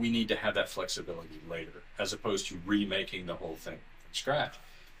 we need to have that flexibility later, as opposed to remaking the whole thing from scratch.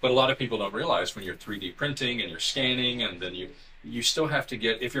 But a lot of people don't realize when you're 3D printing and you're scanning, and then you still have to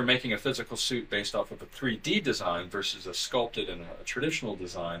get, if you're making a physical suit based off of a 3D design versus a sculpted and a traditional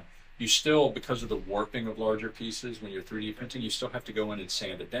design, you still, because of the warping of larger pieces when you're 3D printing, you still have to go in and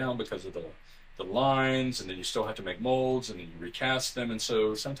sand it down because of the lines, and then you still have to make molds, and then you recast them, and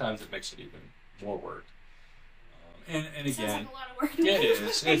so sometimes it makes it even more work. And again, like a lot of work. Yeah, it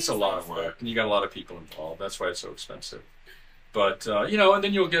is. It's a lot of work, and you got a lot of people involved. That's why it's so expensive. But you know, and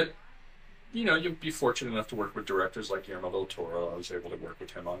then you'll get, you know, you'll be fortunate enough to work with directors like Guillermo del Toro. I was able to work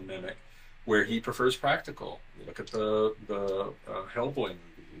with him on Mimic, where he prefers practical. You look at the Hellboy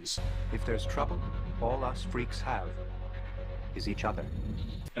movies. If there's trouble, all us freaks have is each other.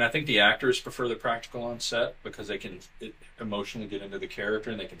 And I think the actors prefer the practical on set because they can emotionally get into the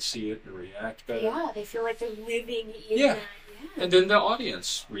character and they can see it and react better. Yeah, they feel like they're living in Yeah. that. Yeah. And then the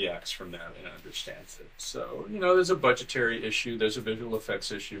audience reacts from that and understands it. So, you know, there's a budgetary issue, there's a visual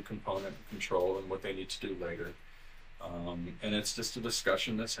effects issue, component control, and what they need to do later. And it's just a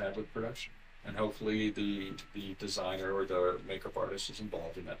discussion that's had with production. And hopefully the designer or the makeup artist is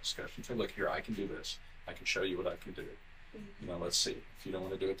involved in that discussion. So, look, here, I can do this. I can show you what I can do. You know, let's see. If you don't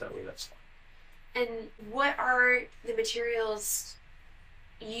want to do it that way, that's fine. And what are the materials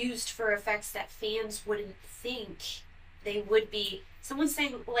used for effects that fans wouldn't think they would be. Someone's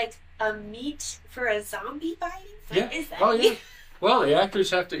saying like a meat for a zombie biting. Yeah. Is that? Oh yeah. Well, the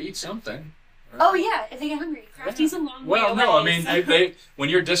actors have to eat something. Right? Oh yeah, if they get hungry. Crafty's a long way away. Well, no, I mean, they when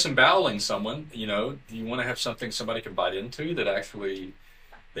you're disemboweling someone, you know, you want to have something somebody can bite into that actually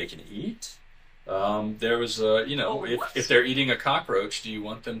they can eat. There was, you know, if they're eating a cockroach, do you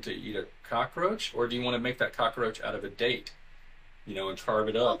want them to eat a cockroach, or do you want to make that cockroach out of a date, you know, and carve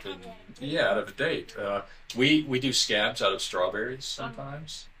it up? And, yeah, out of a date. We do scabs out of strawberries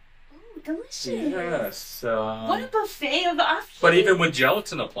sometimes. Delicious. Yes. What a buffet of options. But even with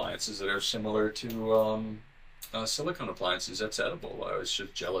gelatin appliances that are similar to silicone appliances, that's edible. It's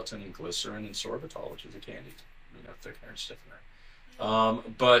just gelatin and glycerin and sorbitol, which is a candy, you know, thickener and stiffener.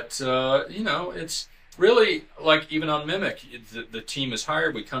 But you know, it's really like even on Mimic, the team is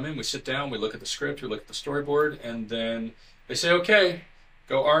hired. We come in, we sit down, we look at the script, we look at the storyboard, and then they say, okay,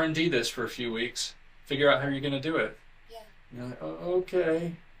 go R&D this for a few weeks, figure out how you're going to do it. Yeah. And you're like, oh,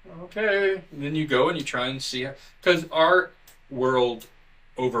 okay. Okay, and then you go and you try and see how, because our world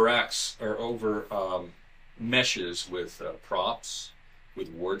overacts or meshes with props, with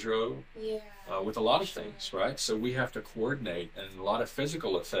wardrobe, with a lot of things, right? So we have to coordinate, and a lot of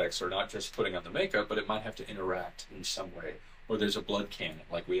physical effects are not just putting on the makeup, but it might have to interact in some way. Or there's a blood cannon,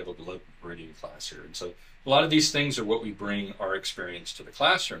 like we have a blood reading class here, and so a lot of these things are what we bring our experience to the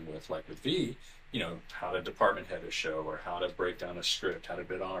classroom with, like with V. You know, how to department head a show, or how to break down a script, how to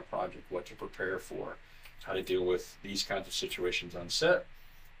bid on a project, what to prepare for, how to deal with these kinds of situations on set.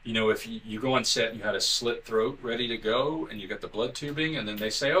 You know, if you go on set and you had a slit throat ready to go and you got the blood tubing, and then they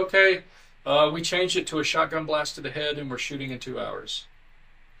say, okay, we changed it to a shotgun blast to the head and we're shooting in 2 hours.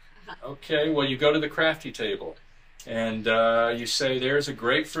 Okay, well, you go to the crafty table and you say, there's a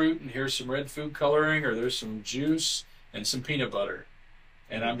grapefruit and here's some red food coloring, or there's some juice and some peanut butter.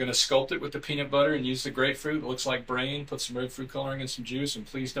 And I'm going to sculpt it with the peanut butter and use the grapefruit. It looks like brain. Put some red food coloring and some juice, and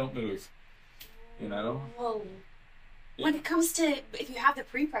please don't move. You know? Whoa. When it comes to, if you have the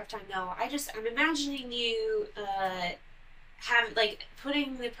pre-prep time, though, I'm imagining you have, like,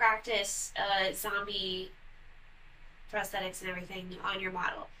 putting the practice zombie prosthetics and everything on your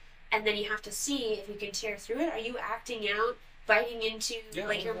model. And then you have to see if you can tear through it. Are you acting out, biting into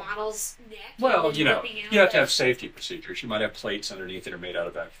like your model's neck? Well, you know, you have to have safety procedures. You might have plates underneath that are made out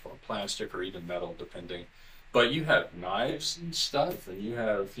of actual plastic or even metal, depending. But you have knives and stuff, and you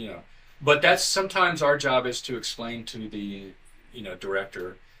have, you know. But that's sometimes our job is to explain to the, you know,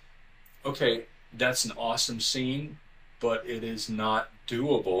 director, okay, that's an awesome scene, but it is not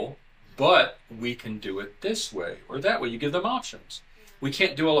doable. But we can do it this way or that way. You give them options. We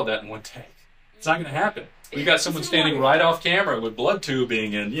can't do all of that in one take. It's not going to happen. We've got someone standing right off camera with blood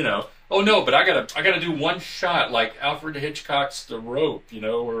tubing, and you know, oh no, but I gotta do one shot like Alfred Hitchcock's The Rope, you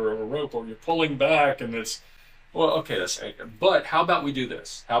know, or a rope, or you're pulling back, and it's, well, okay, that's. But how about we do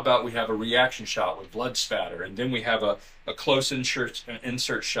this? How about we have a reaction shot with blood spatter, and then we have a close insert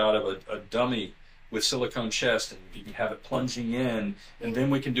shot of a dummy with silicone chest, and you can have it plunging in, and then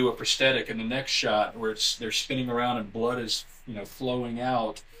we can do a prosthetic in the next shot where they're spinning around and blood is, you know, flowing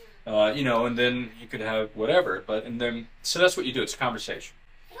out. You know, and then you could have whatever, so that's what you do. It's a conversation.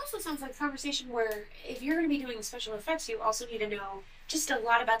 It also sounds like a conversation where if you're going to be doing special effects, you also need to know just a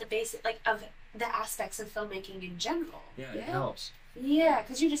lot about the basic, like, of the aspects of filmmaking in general. Yeah, it helps. Yeah,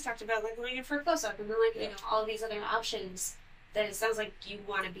 because you just talked about, like, going in for a close-up and then, like, you know, all of these other options that it sounds like you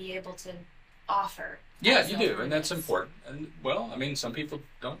want to be able to offer. Yeah, you do, and that's important. And, well, I mean, some people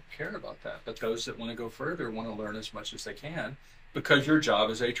don't care about that, but those that want to go further want to learn as much as they can. Because your job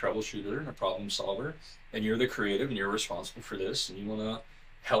is a troubleshooter and a problem solver, and you're the creative and you're responsible for this, and you want to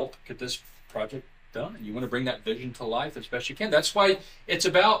help get this project done, and you want to bring that vision to life as best you can. That's why it's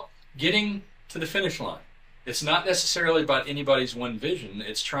about getting to the finish line. It's not necessarily about anybody's one vision.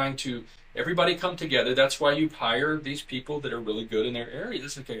 It's trying to everybody come together. That's why you hire these people that are really good in their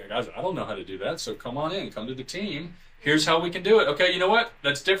areas. Okay, guys, I don't know how to do that, so come on in, come to the team. Here's how we can do it. Okay, you know what?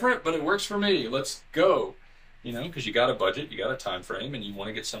 That's different, but it works for me. Let's go. You know, because you got a budget, you got a time frame, and you want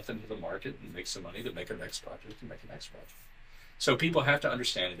to get something to the market and make some money to make a next project and make a next project. So people have to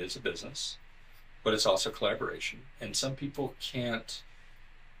understand it is a business, but it's also collaboration. And some people can't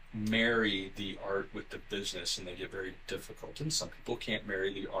marry the art with the business, and they get very difficult. And some people can't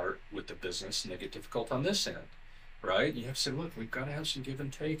marry the art with the business, and they get difficult on this end, right? You have to say, look, we've got to have some give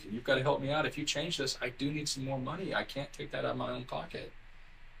and take, and you've got to help me out. If you change this, I do need some more money. I can't take that out of my own pocket.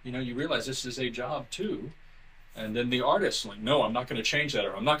 You know, you realize this is a job too. And then the artist, like, no, I'm not going to change that,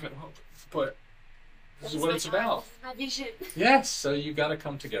 or I'm not going to, but this is what it's about. This is my vision. Yes, so you got to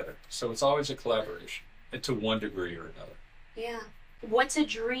come together. So it's always a collaboration, to one degree or another. Yeah. What's a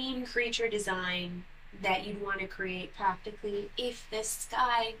dream creature design that you'd want to create practically if the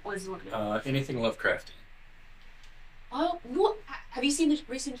sky was one? Anything Lovecraftian. Oh, what? Have you seen the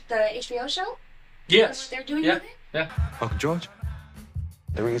HBO show? Yes. What they're doing Yeah. with it? Yeah. Uncle George,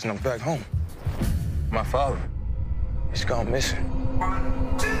 the reason I'm back home, my father, he's gone missing.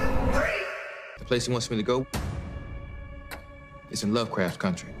 1, 2, 3. The place he wants me to go is in Lovecraft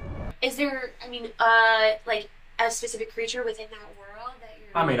country. Is there, I mean, like a specific creature within that world that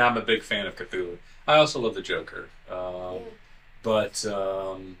you're... I mean, I'm a big fan of Cthulhu. I also love the Joker. But,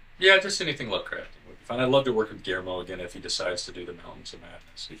 yeah, just anything Lovecraftian would be fun. I'd love to work with Guillermo again if he decides to do the Mountains of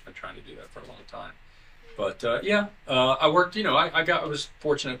Madness. He's been trying to do that for a long time. But, yeah, I worked, you know, I was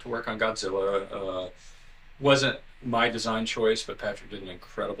fortunate to work on Godzilla. Wasn't my design choice, but Patrick did an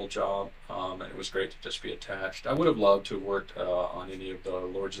incredible job, and it was great to just be attached. I would have loved to have worked on any of the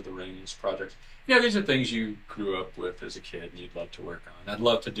Lords of the Rings projects. Yeah, these are things you grew up with as a kid and you'd love to work on. I'd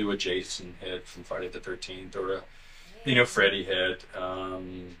love to do a Jason head from Friday the 13th or a, you know, Freddy head.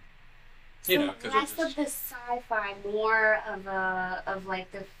 You know, so less of the sci-fi, more of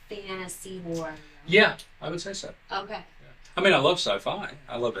like the fantasy war. Yeah, I would say so. Okay. I mean, I love sci-fi.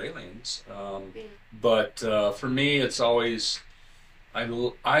 I love aliens. But for me, it's always,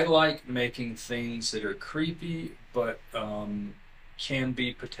 I like making things that are creepy, but can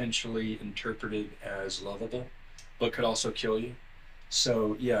be potentially interpreted as lovable, but could also kill you.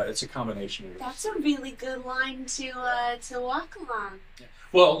 So yeah, it's a combination of. That's a really good line to walk along. Yeah.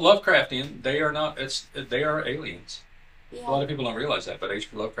 Well, Lovecraftian, they are not. They are aliens. Yeah. A lot of people don't realize that, but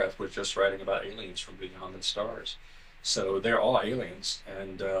H.P. Lovecraft was just writing about aliens from beyond the stars. So they're all aliens,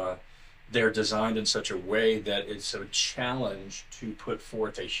 and they're designed in such a way that it's a challenge to put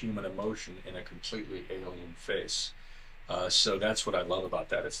forth a human emotion in a completely alien face. So that's what I love about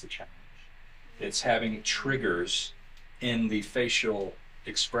that. It's the challenge. It's having triggers in the facial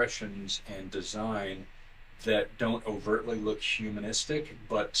expressions and design that don't overtly look humanistic,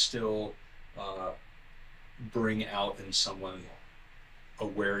 but still bring out in someone a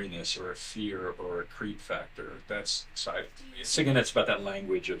wariness or a fear or a creep factor. That's exciting. Again, it's about that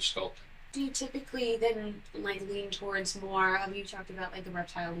language of sculpting. Do you typically then like lean towards more of, you talked about like the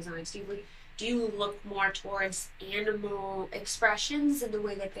reptile designs, do you look more towards animal expressions in the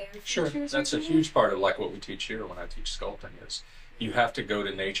way that their Sure, features that's are a doing? huge part of like what we teach here when I teach sculpting is you have to go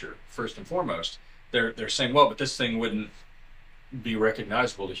to nature first and foremost. They're saying, well, but this thing wouldn't be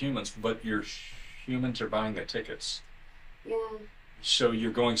recognizable to humans, but your humans are buying the tickets. Yeah. So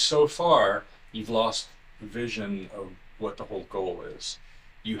you're going so far, you've lost vision of what the whole goal is.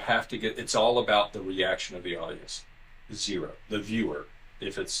 You have to get, it's all about the reaction of the audience. Zero. The viewer,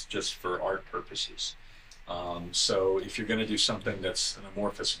 if it's just for art purposes. So if you're going to do something that's an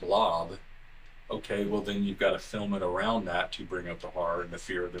amorphous blob, okay, well then you've got to film it around that to bring up the horror and the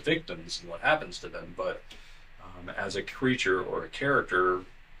fear of the victims and what happens to them. But as a creature or a character,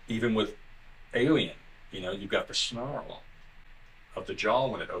 even with Alien, you know, you've got the snarl of the jaw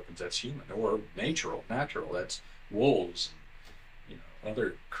when it opens, that's human, or natural, that's wolves, you know,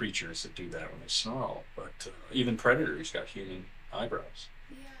 other creatures that do that when they snarl. But even predators got human eyebrows.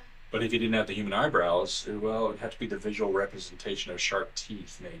 Yeah. But if you didn't have the human eyebrows, well, it'd have to be the visual representation of sharp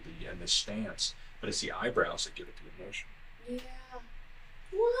teeth, maybe, and the stance. But it's the eyebrows that give it the emotion. Yeah.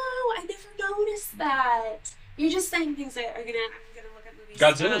 Whoa, I never noticed that. You're just saying things that are I'm gonna look at movies.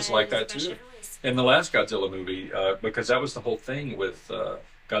 Godzilla's like that too. In the last Godzilla movie, because that was the whole thing with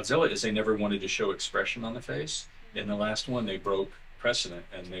Godzilla, is they never wanted to show expression on the face. In the last one, they broke precedent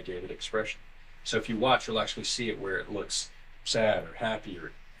and they gave it expression. So if you watch, you'll actually see it where it looks sad or happy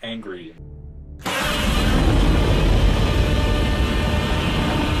or angry.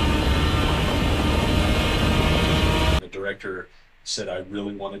 The director said I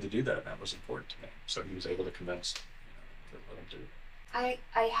really wanted to do that, and that was important to me. So he was able to convince, you know, to let him do it.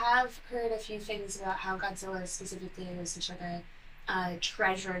 I have heard a few things about how Godzilla specifically was such like a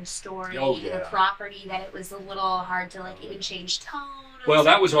treasured story and a property that it was a little hard to like even change tone. Well,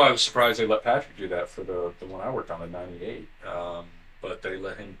 that was why I was surprised they let Patrick do that for the one I worked on in '98. But they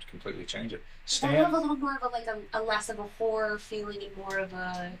let him completely change it. Does that have a little more of a less of a horror feeling and more of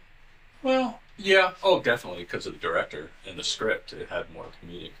a... Well, yeah. Oh, definitely, because of the director and the script. It had more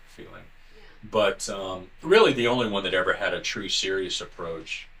comedic feeling. Yeah. But really the only one that ever had a true serious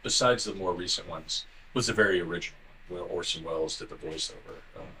approach, besides the more recent ones, was the very original one, where Orson Welles did the voiceover.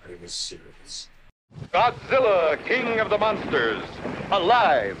 It was serious. Godzilla, king of the monsters,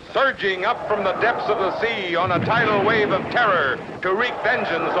 alive, surging up from the depths of the sea on a tidal wave of terror to wreak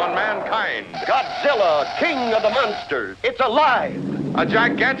vengeance on mankind. Godzilla, king of the monsters, it's alive, a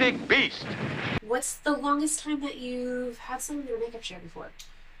gigantic beast. What's the longest time that you've had someone do a makeup show before?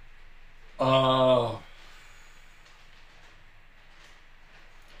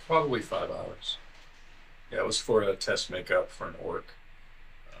 Probably 5 hours. Yeah, it was for a test makeup for an orc.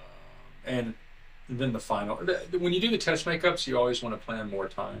 And then the final, when you do the test makeups, you always want to plan more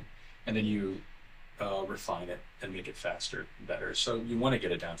time, and then you refine it and make it faster, better. So you want to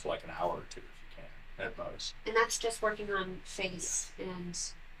get it down to like an hour or two if you can, at most. And that's just working on face and.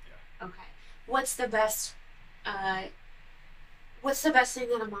 Yeah. Okay. What's the best thing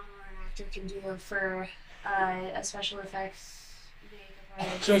that a model or an actor can do for a special effects makeup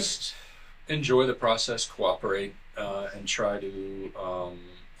artist? Just enjoy the process, cooperate, and try to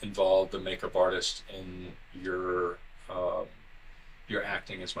involve the makeup artist in your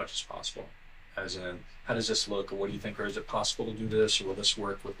acting as much as possible. As in, how does this look, or what do you think, or is it possible to do this, or will this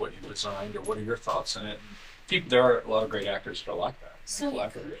work with what you designed, or what are your thoughts in it? And there are a lot of great actors that are like that. So you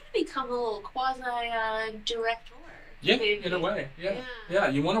could become a little quasi-director. Yeah, maybe. In a way, yeah.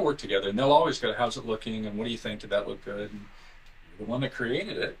 You want to work together, and they'll always go, how's it looking, and what do you think, did that look good? And you're the one that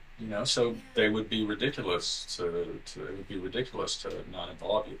created it, you know, so they would be ridiculous to not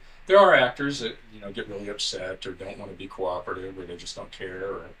involve you. There are actors that, you know, get really upset or don't want to be cooperative, or they just don't care,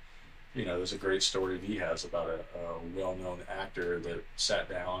 or, you know, there's a great story he has about a well-known actor that sat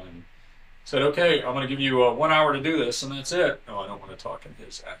down and said, okay, I'm going to give you 1 hour to do this, and that's it. Oh, I don't want to talk in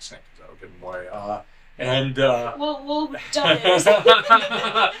his accent because that'll give him away. We'll done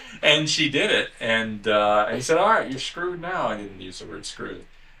it. And she did it, and he said, all right, you're screwed now. I didn't use the word screwed.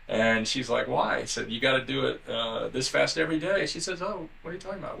 And she's like, why? He said, you got to do it this fast every day. She says, oh, what are you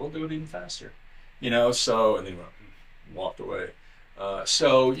talking about? We'll do it even faster. You know, so, and then walked away.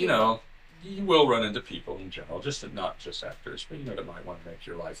 So, you know, you will run into people in general, not just actors, but, you know, that might want to make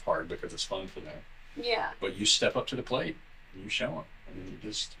your life hard because it's fun for them. Yeah. But you step up to the plate, and you show them, and you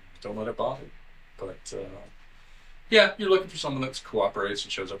just don't let it bother you. But, yeah, you're looking for someone that cooperates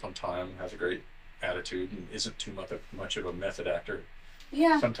and shows up on time, has a great attitude, and isn't too much of a method actor.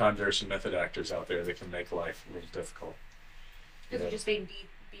 Yeah. Sometimes there are some method actors out there that can make life a little difficult. Because they're just being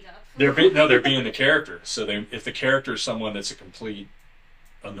beat up. They're being the character. So if the character is someone that's a complete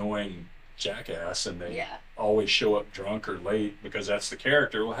annoying jackass, and they always show up drunk or late because that's the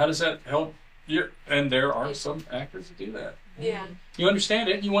character, well, how does that help you? And there are some actors that do that. Yeah. You understand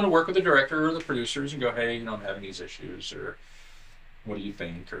it. You want to work with the director or the producers and go, hey, you know, I'm having these issues, or what do you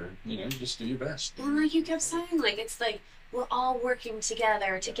think? Or, you know, just do your best. And like you kept saying, like, it's like we're all working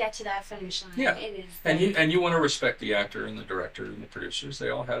together to get to that finish line. Yeah. It is. And you want to respect the actor and the director and the producers. They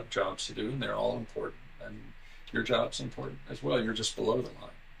all have jobs to do, and they're all important. And your job's important as well. You're just below the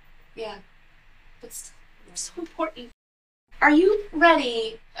line. Yeah. But still, it's so important. Are you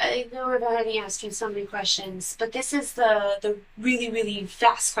ready? I know I've already asked you so many questions, but this is the really, really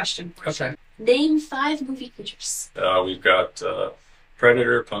fast question portion. Okay. Name 5 movie creatures. We've got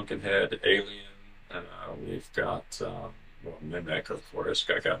Predator, Pumpkinhead, Alien, and we've got Mimic, of course.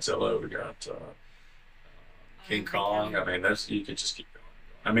 Got Godzilla. We got King Kong. I mean, you could just keep going.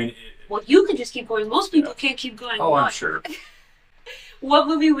 I mean, well, you can just keep going. Most people can't keep going. Oh, I'm sure. What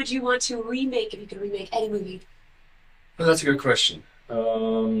movie would you want to remake if you could remake any movie? Well, that's a good question.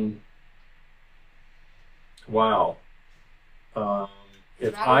 Wow.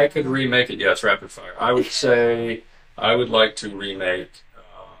 If I could remake it, yes, rapid fire. I would say I would like to remake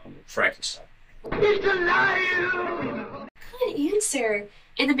Frankenstein. Good answer.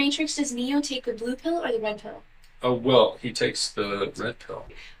 In The Matrix, does Neo take the blue pill or the red pill? Oh, well, he takes the red pill.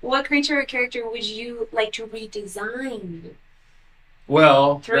 What creature or character would you like to redesign?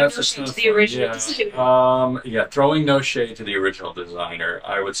 Well, throwing that's no shade to the original designer. Throwing no shade to the original designer,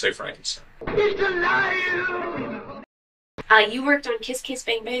 I would say Frankenstein. You worked on Kiss Kiss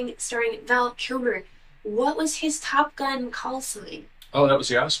Bang Bang starring Val Kilmer. What was his Top Gun call sign? Oh, that was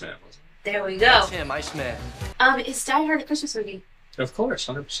the Iceman, wasn't it? There we go. That's him, Iceman. Is Die Hard a Christmas movie? Of course,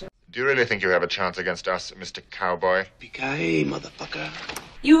 100%. Do you really think you have a chance against us, Mr. Cowboy? Yippee-ki-yay, motherfucker.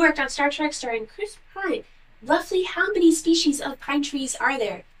 You worked on Star Trek starring Chris Pine. Roughly how many species of pine trees are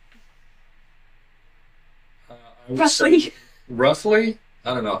there? Roughly?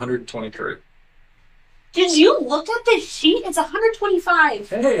 I don't know, 123. Did you look at this sheet? It's 125.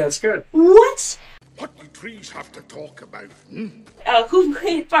 Hey, that's good. What? What do trees have to talk about? Hmm? Who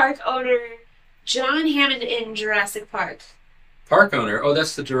played park owner John Hammond in Jurassic Park? Park owner? Oh,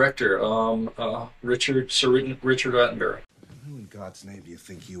 that's the director. Richard Attenborough. Who in God's name do you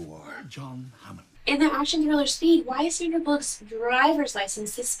think you are? John Hammond. In the action thriller Speed, why is Sandra Bullock's driver's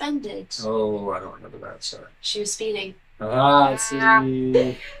license suspended? Oh, I don't remember that, sorry. She was speeding. Ah, see.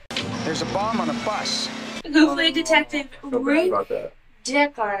 There's a bomb on a bus. Who played Detective Rick about that.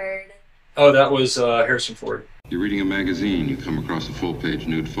 Deckard Oh, that was Harrison Ford. You're reading a magazine, you come across a full-page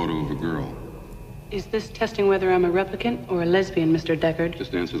nude photo of a girl. Is this testing whether I'm a replicant or a lesbian, Mr. Deckard?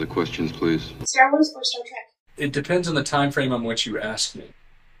 Just answer the questions, please. Star Wars or Star Trek? It depends on the time frame on which you ask me.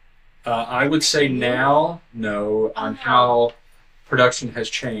 I would say now, no, on how production has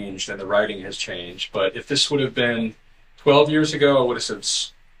changed and the writing has changed. But if this would have been 12 years ago, I would have said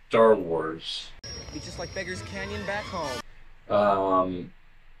Star Wars. It's just like Beggar's Canyon back home.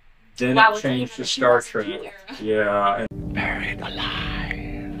 Then it changed to Star Trek. Yeah. And Buried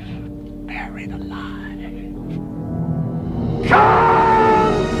alive. Buried alive.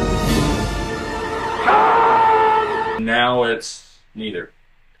 now it's neither.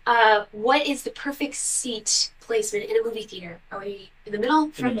 What is the perfect seat placement in a movie theater? Are we in the middle,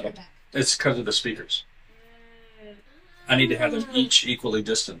 front, or back? It's because of the speakers. I need to have them each equally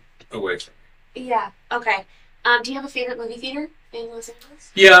distant away from me. Yeah, okay. Do you have a favorite movie theater in Los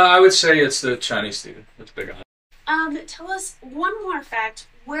Angeles? Yeah, I would say it's the Chinese theater. It's big on it. Tell us one more fact.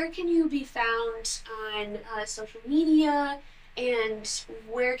 Where can you be found on social media, and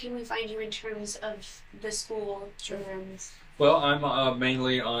where can we find you in terms of the school? Well, I'm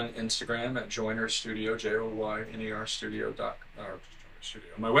mainly on Instagram at Joyner Studio, JOYNER Studio.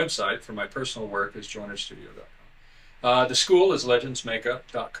 My website for my personal work is joynerstudio.com. The school is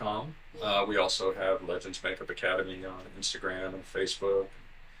legendsmakeup.com. We also have Legends Makeup Academy on Instagram and Facebook,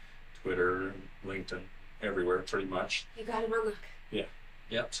 Twitter, and LinkedIn, everywhere pretty much. You got him on look. Yeah.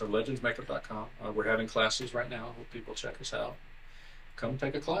 Yep, so legendsmakeup.com. We're having classes right now. Hope people check us out. Come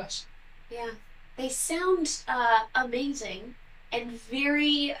take a class. Yeah. They sound amazing and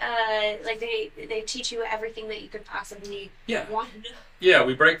very, like they teach you everything that you could possibly want to know. Yeah,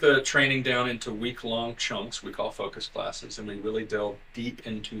 we break the training down into week-long chunks we call focus classes, and we really delve deep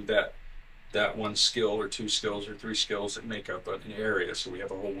into that one skill or two skills or three skills that make up an area. So we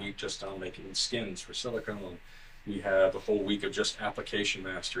have a whole week just on making skins for silicone. We have a whole week of just application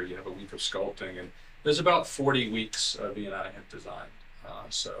mastery. You have a week of sculpting, and there's about 40 weeks E&I have designed.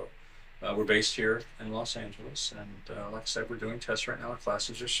 We're based here in Los Angeles, and like I said, we're doing tests right now. Our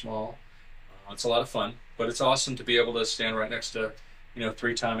classes are small. It's a lot of fun, but it's awesome to be able to stand right next to,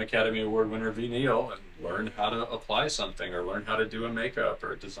 three-time Academy Award winner V. Neil and learn how to apply something or learn how to do a makeup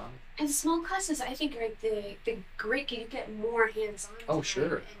or a design. And small classes, I think, are the great. You get more hands-on. Oh,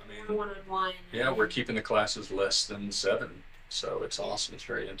 sure. And more one-on-one. Yeah, we're keeping the classes less than 7, so it's awesome. It's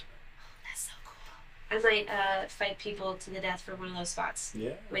very intimate. That's so cool. I might fight people to the death for one of those spots.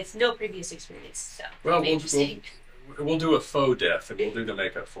 Yeah. With no previous experience, so well, interesting. We'll do a faux death, and we'll do the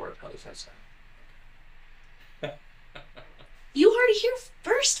makeup for it. How does that sound? You heard it here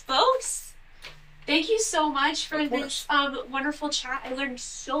first, folks. Thank you so much for this wonderful chat. I learned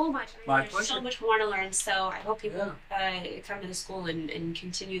so much. My There's so much more to learn, so I hope people come to the school and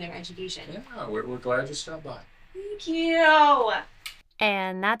continue their education. Yeah, we're glad you stopped by. Thank you.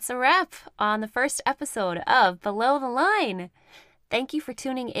 And that's a wrap on the first episode of Below the Line. Thank you for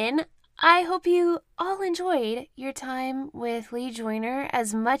tuning in. I hope you all enjoyed your time with Lee Joyner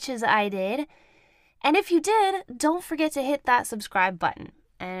as much as I did. And if you did, don't forget to hit that subscribe button.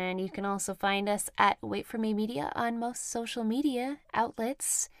 And you can also find us at Wait For Me Media on most social media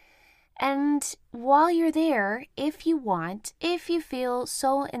outlets. And while you're there, if you want, if you feel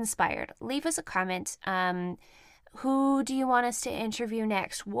so inspired, leave us a comment. Who do you want us to interview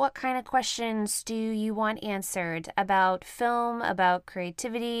next? What kind of questions do you want answered about film, about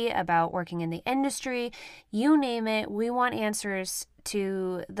creativity, about working in the industry? You name it, we want answers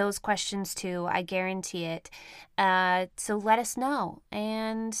to those questions too. I guarantee it. So let us know,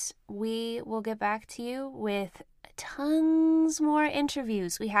 and we will get back to you with tons more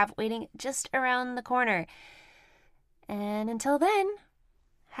interviews we have waiting just around the corner. And until then,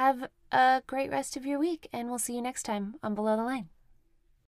 have a great rest of your week, and we'll see you next time on Below the Line.